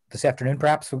this afternoon,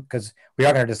 perhaps, because we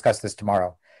are going to discuss this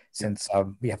tomorrow, since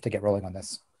we have to get rolling on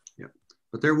this. Yeah,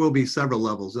 but there will be several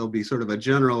levels. There'll be sort of a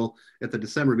general at the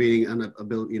December meeting, and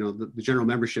the general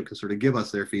membership can sort of give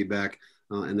us their feedback,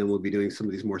 and then we'll be doing some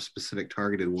of these more specific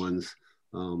targeted ones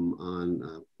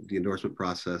on the endorsement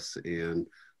process and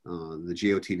the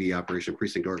GOTV operation,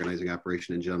 precinct organizing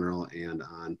operation in general, and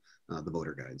on the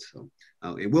voter guides. So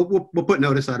and we'll put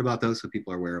notice out about those so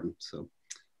people are aware of them. So,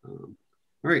 all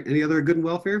right. Any other good and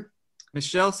welfare?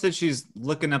 Michelle said she's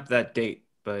looking up that date,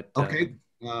 but okay.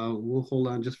 We'll hold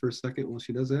on just for a second while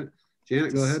she does that.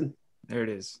 Janet, go ahead. There it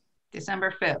is.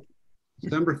 December 5th.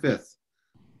 December 5th.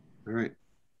 All right.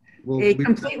 A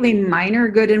completely minor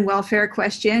good and welfare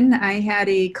question. I had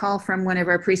a call from one of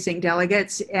our precinct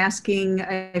delegates asking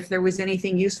if there was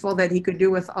anything useful that he could do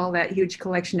with all that huge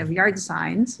collection of yard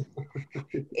signs.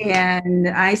 And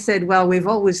I said, well, we've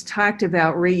always talked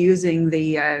about reusing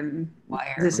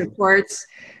the supports,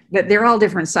 but they're all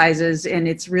different sizes and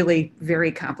it's really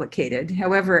very complicated.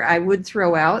 However, I would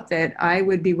throw out that I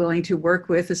would be willing to work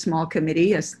with a small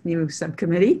committee, a new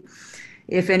subcommittee,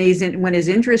 if anyone is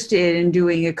interested in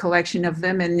doing a collection of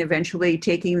them and eventually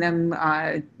taking them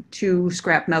to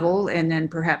scrap metal. And then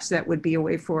perhaps that would be a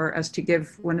way for us to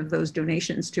give one of those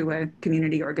donations to a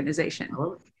community organization.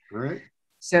 All right.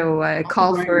 So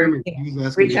call for,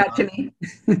 reach out to me.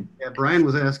 Yeah, Brian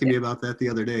was asking me about that the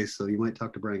other day, so you might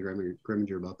talk to Brian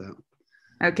Greminger about that.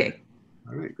 Okay.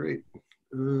 All right, great.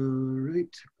 All right,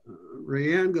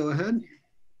 Rayanne, go ahead.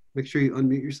 Make sure you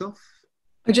unmute yourself.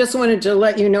 I just wanted to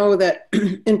let you know that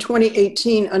in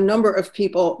 2018, a number of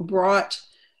people brought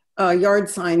yard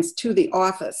signs to the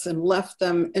office and left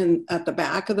them at the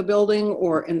back of the building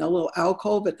or in the little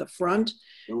alcove at the front.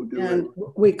 And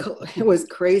it was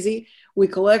crazy. We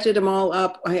collected them all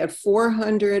up. I had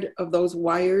 400 of those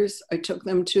wires. I took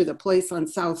them to the place on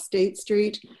South State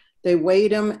Street. They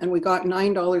weighed them and we got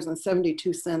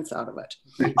 $9.72 out of it.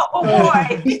 Oh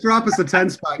boy. Just drop us a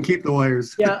 10 spot and keep the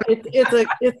wires. Yeah,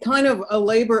 it's kind of a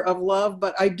labor of love,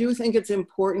 but I do think it's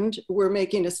important. We're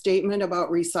making a statement about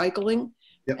recycling.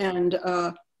 Yep.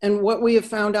 And what we have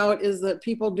found out is that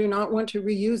people do not want to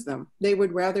reuse them. They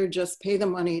would rather just pay the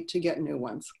money to get new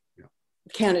ones. Yeah.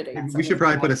 Candidates. We should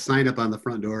probably put a sign up on the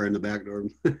front door and the back door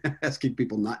asking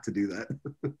people not to do that.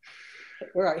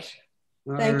 Right.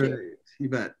 Thank you. You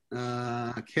bet.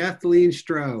 Kathleen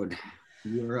Stroud,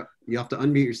 you're up. You have to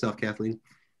unmute yourself, Kathleen.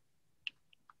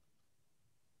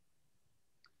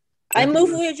 I move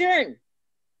we adjourn.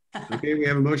 Okay, we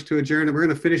have a motion to adjourn, and we're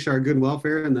going to finish our good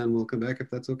welfare, and then we'll come back if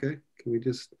that's okay. Can we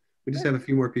just have a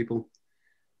few more people?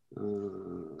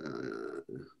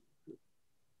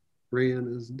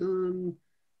 Rayanne is done.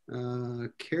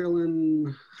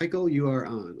 Carolyn Heichel, you are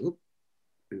on. Oop,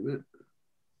 wait a minute.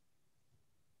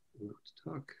 Let's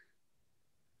talk.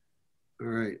 All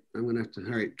right, I'm going to have to.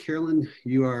 All right, Carolyn,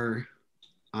 you are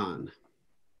on.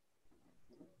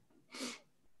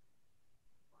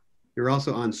 You're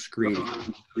also on screen.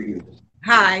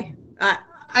 Hi,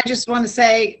 I just want to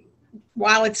say,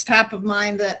 while it's top of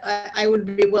mind, that I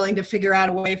would be willing to figure out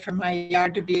a way for my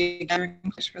yard to be a gathering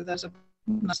place for those of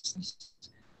us.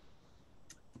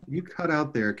 You cut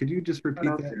out there. Could you just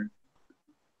repeat that?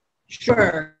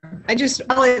 Sure.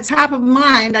 While it's top of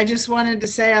mind, I just wanted to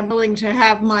say I'm willing to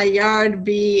have my yard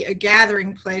be a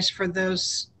gathering place for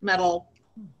those metal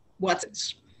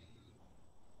whatsits.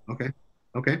 Okay.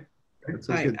 Okay.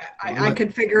 I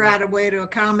could figure out a way to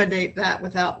accommodate that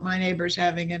without my neighbors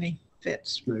having any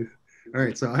fits. Nice. All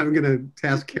right, so I'm going to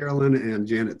task Carolyn and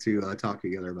Janet to talk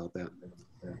together about that.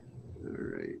 All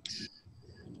right.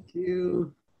 Thank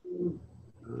you.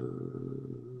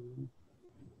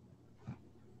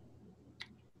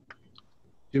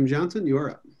 Jim Johnson, you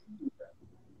are up.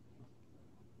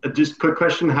 Just a quick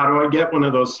question. How do I get one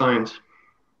of those signs?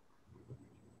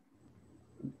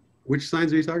 Which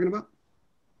signs are you talking about?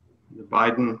 The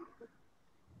Biden.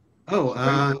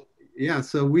 Oh, yeah.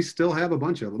 So we still have a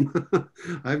bunch of them.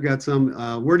 I've got some.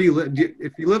 Where do you live?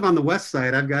 If you live on the west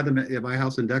side, I've got them at my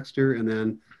house in Dexter, and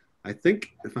then I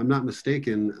think, if I'm not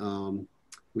mistaken,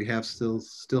 we have still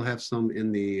have some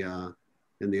in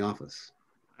the office.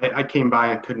 I came by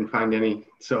and couldn't find any.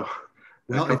 So,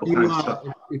 well, if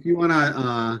you want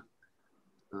to,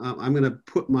 I'm going to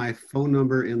put my phone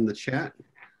number in the chat.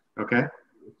 Okay.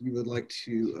 If you would like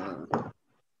to.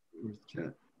 Where's the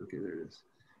chat? Okay, there it is.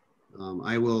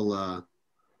 I will,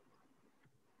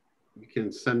 you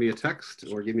can send me a text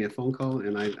or give me a phone call,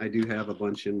 and I do have a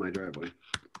bunch in my driveway.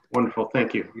 Wonderful,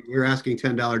 thank you. We're asking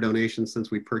 $10 donations since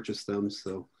we purchased them,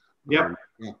 so. Yep.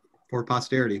 Yeah, for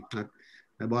posterity.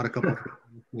 I bought a couple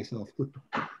myself. All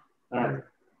right,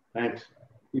 thanks.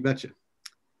 You betcha.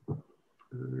 All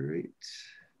right.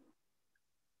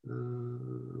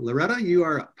 Loretta, you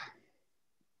are up.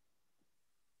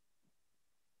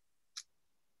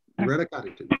 Loretta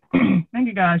Coddington. Thank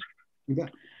you, guys. You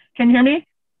bet. Can you hear me?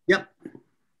 Yep.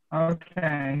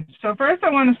 Okay. So first I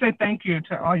want to say thank you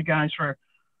to all you guys for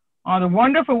all the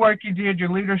wonderful work you did, your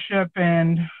leadership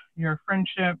and your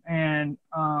friendship, and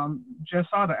just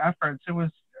all the efforts. It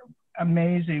was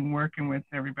amazing working with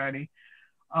everybody.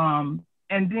 And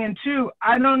then too,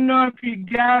 I don't know if you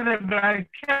gathered, but I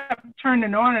kept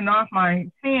turning on and off my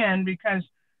hand because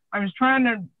I was trying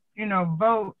to,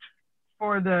 vote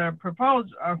for the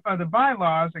proposal for the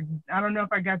bylaws. I don't know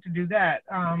if I got to do that.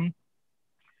 Well,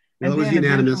 it was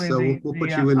unanimous, so we'll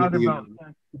put you in the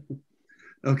unanimous.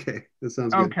 Okay, that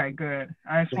sounds good. Okay, good.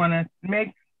 I just want to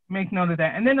make note of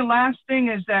that. And then the last thing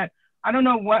is that I don't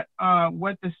know what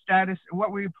the status,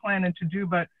 what we're planning to do,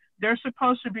 but there's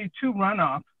supposed to be 2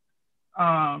 runoff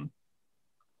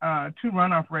two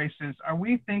runoff races. Are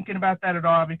we thinking about that at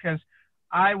all? Because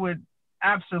I would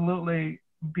absolutely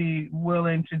be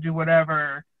willing to do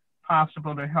whatever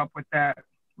possible to help with that,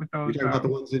 with those. You're talking about the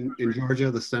ones in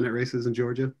Georgia, the Senate races in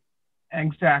Georgia?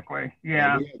 Exactly,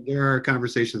 yeah. There are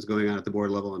conversations going on at the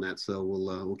board level on that, so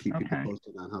we'll keep people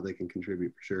posted on how they can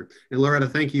contribute for sure. And Loretta,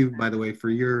 thank you, by the way, for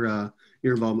your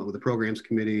involvement with the programs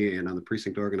committee and on the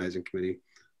precinct organizing committee.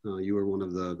 You were one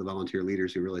of the volunteer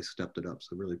leaders who really stepped it up,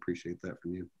 so really appreciate that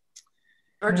from you.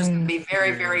 Georgia's going to be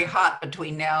very, very hot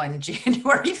between now and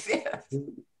January 5th.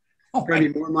 Probably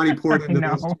more money poured into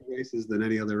those two races than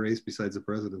any other race besides the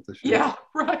president this year. Yeah,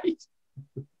 right.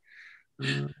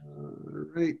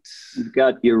 Right. You've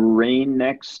got Elaine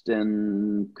next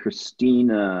and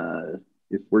Christina,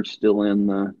 if we're still in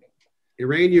the...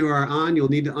 Elaine, you are on. You'll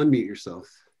need to unmute yourself.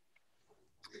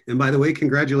 And by the way,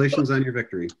 congratulations on your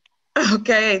victory.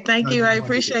 Okay, thank you. I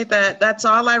appreciate that. That's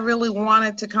all I really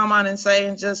wanted to come on and say,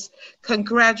 and just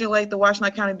congratulate the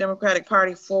Washington County Democratic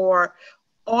Party for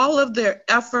all of their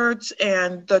efforts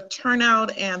and the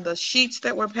turnout and the sheets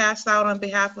that were passed out on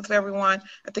behalf of everyone.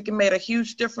 I think it made a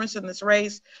huge difference in this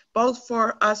race, both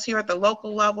for us here at the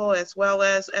local level as well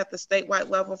as at the statewide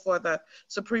level for the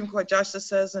Supreme Court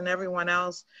justices and everyone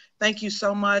else. Thank you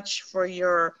so much for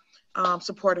your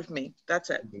support of me. That's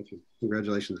it. Thank you.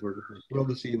 Congratulations. We're thrilled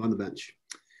to see you on the bench.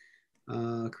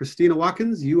 Christina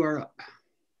Watkins, you are up.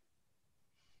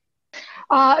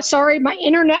 Sorry, my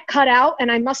internet cut out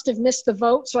and I must have missed the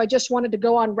vote. So I just wanted to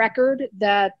go on record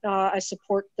that I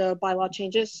support the bylaw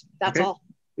changes. That's all.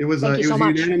 It was a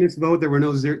unanimous vote. There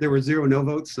were zero no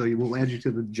votes, so we'll add you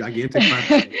to the gigantic.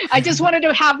 I just wanted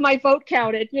to have my vote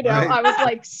counted. You know, right. I was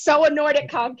like so annoyed at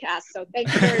Comcast. So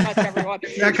thank you very much, everyone.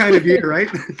 That kind of year, right?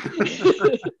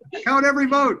 Count every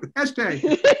vote. Hashtag.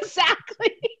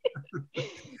 Exactly.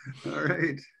 All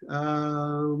right.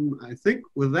 I think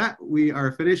with that, we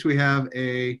are finished. We have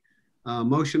a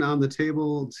motion on the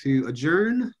table to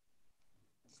adjourn.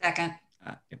 Second.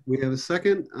 We have a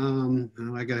second.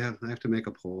 I have to make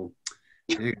a poll.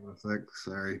 Hang on a sec.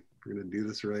 Sorry, we're gonna do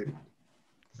this right.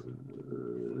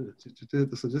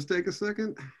 This will just take a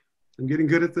second. I'm getting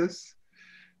good at this.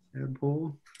 Add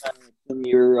poll.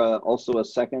 You're also a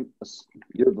second.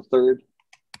 You're the third.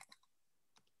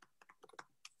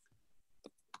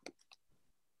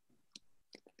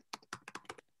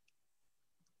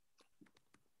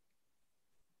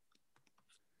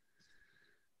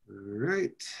 All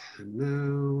right, and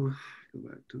now go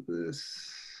back to this.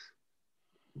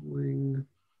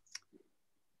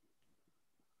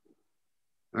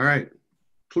 All right,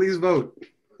 please vote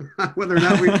whether or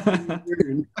not we.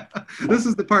 This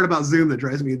is the part about Zoom that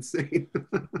drives me insane.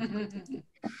 It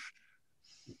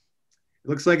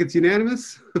looks like it's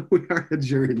unanimous. We are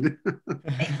adjourned.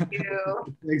 Thank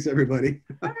you. Thanks, everybody.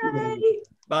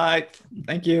 Bye.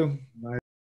 Thank you. Bye.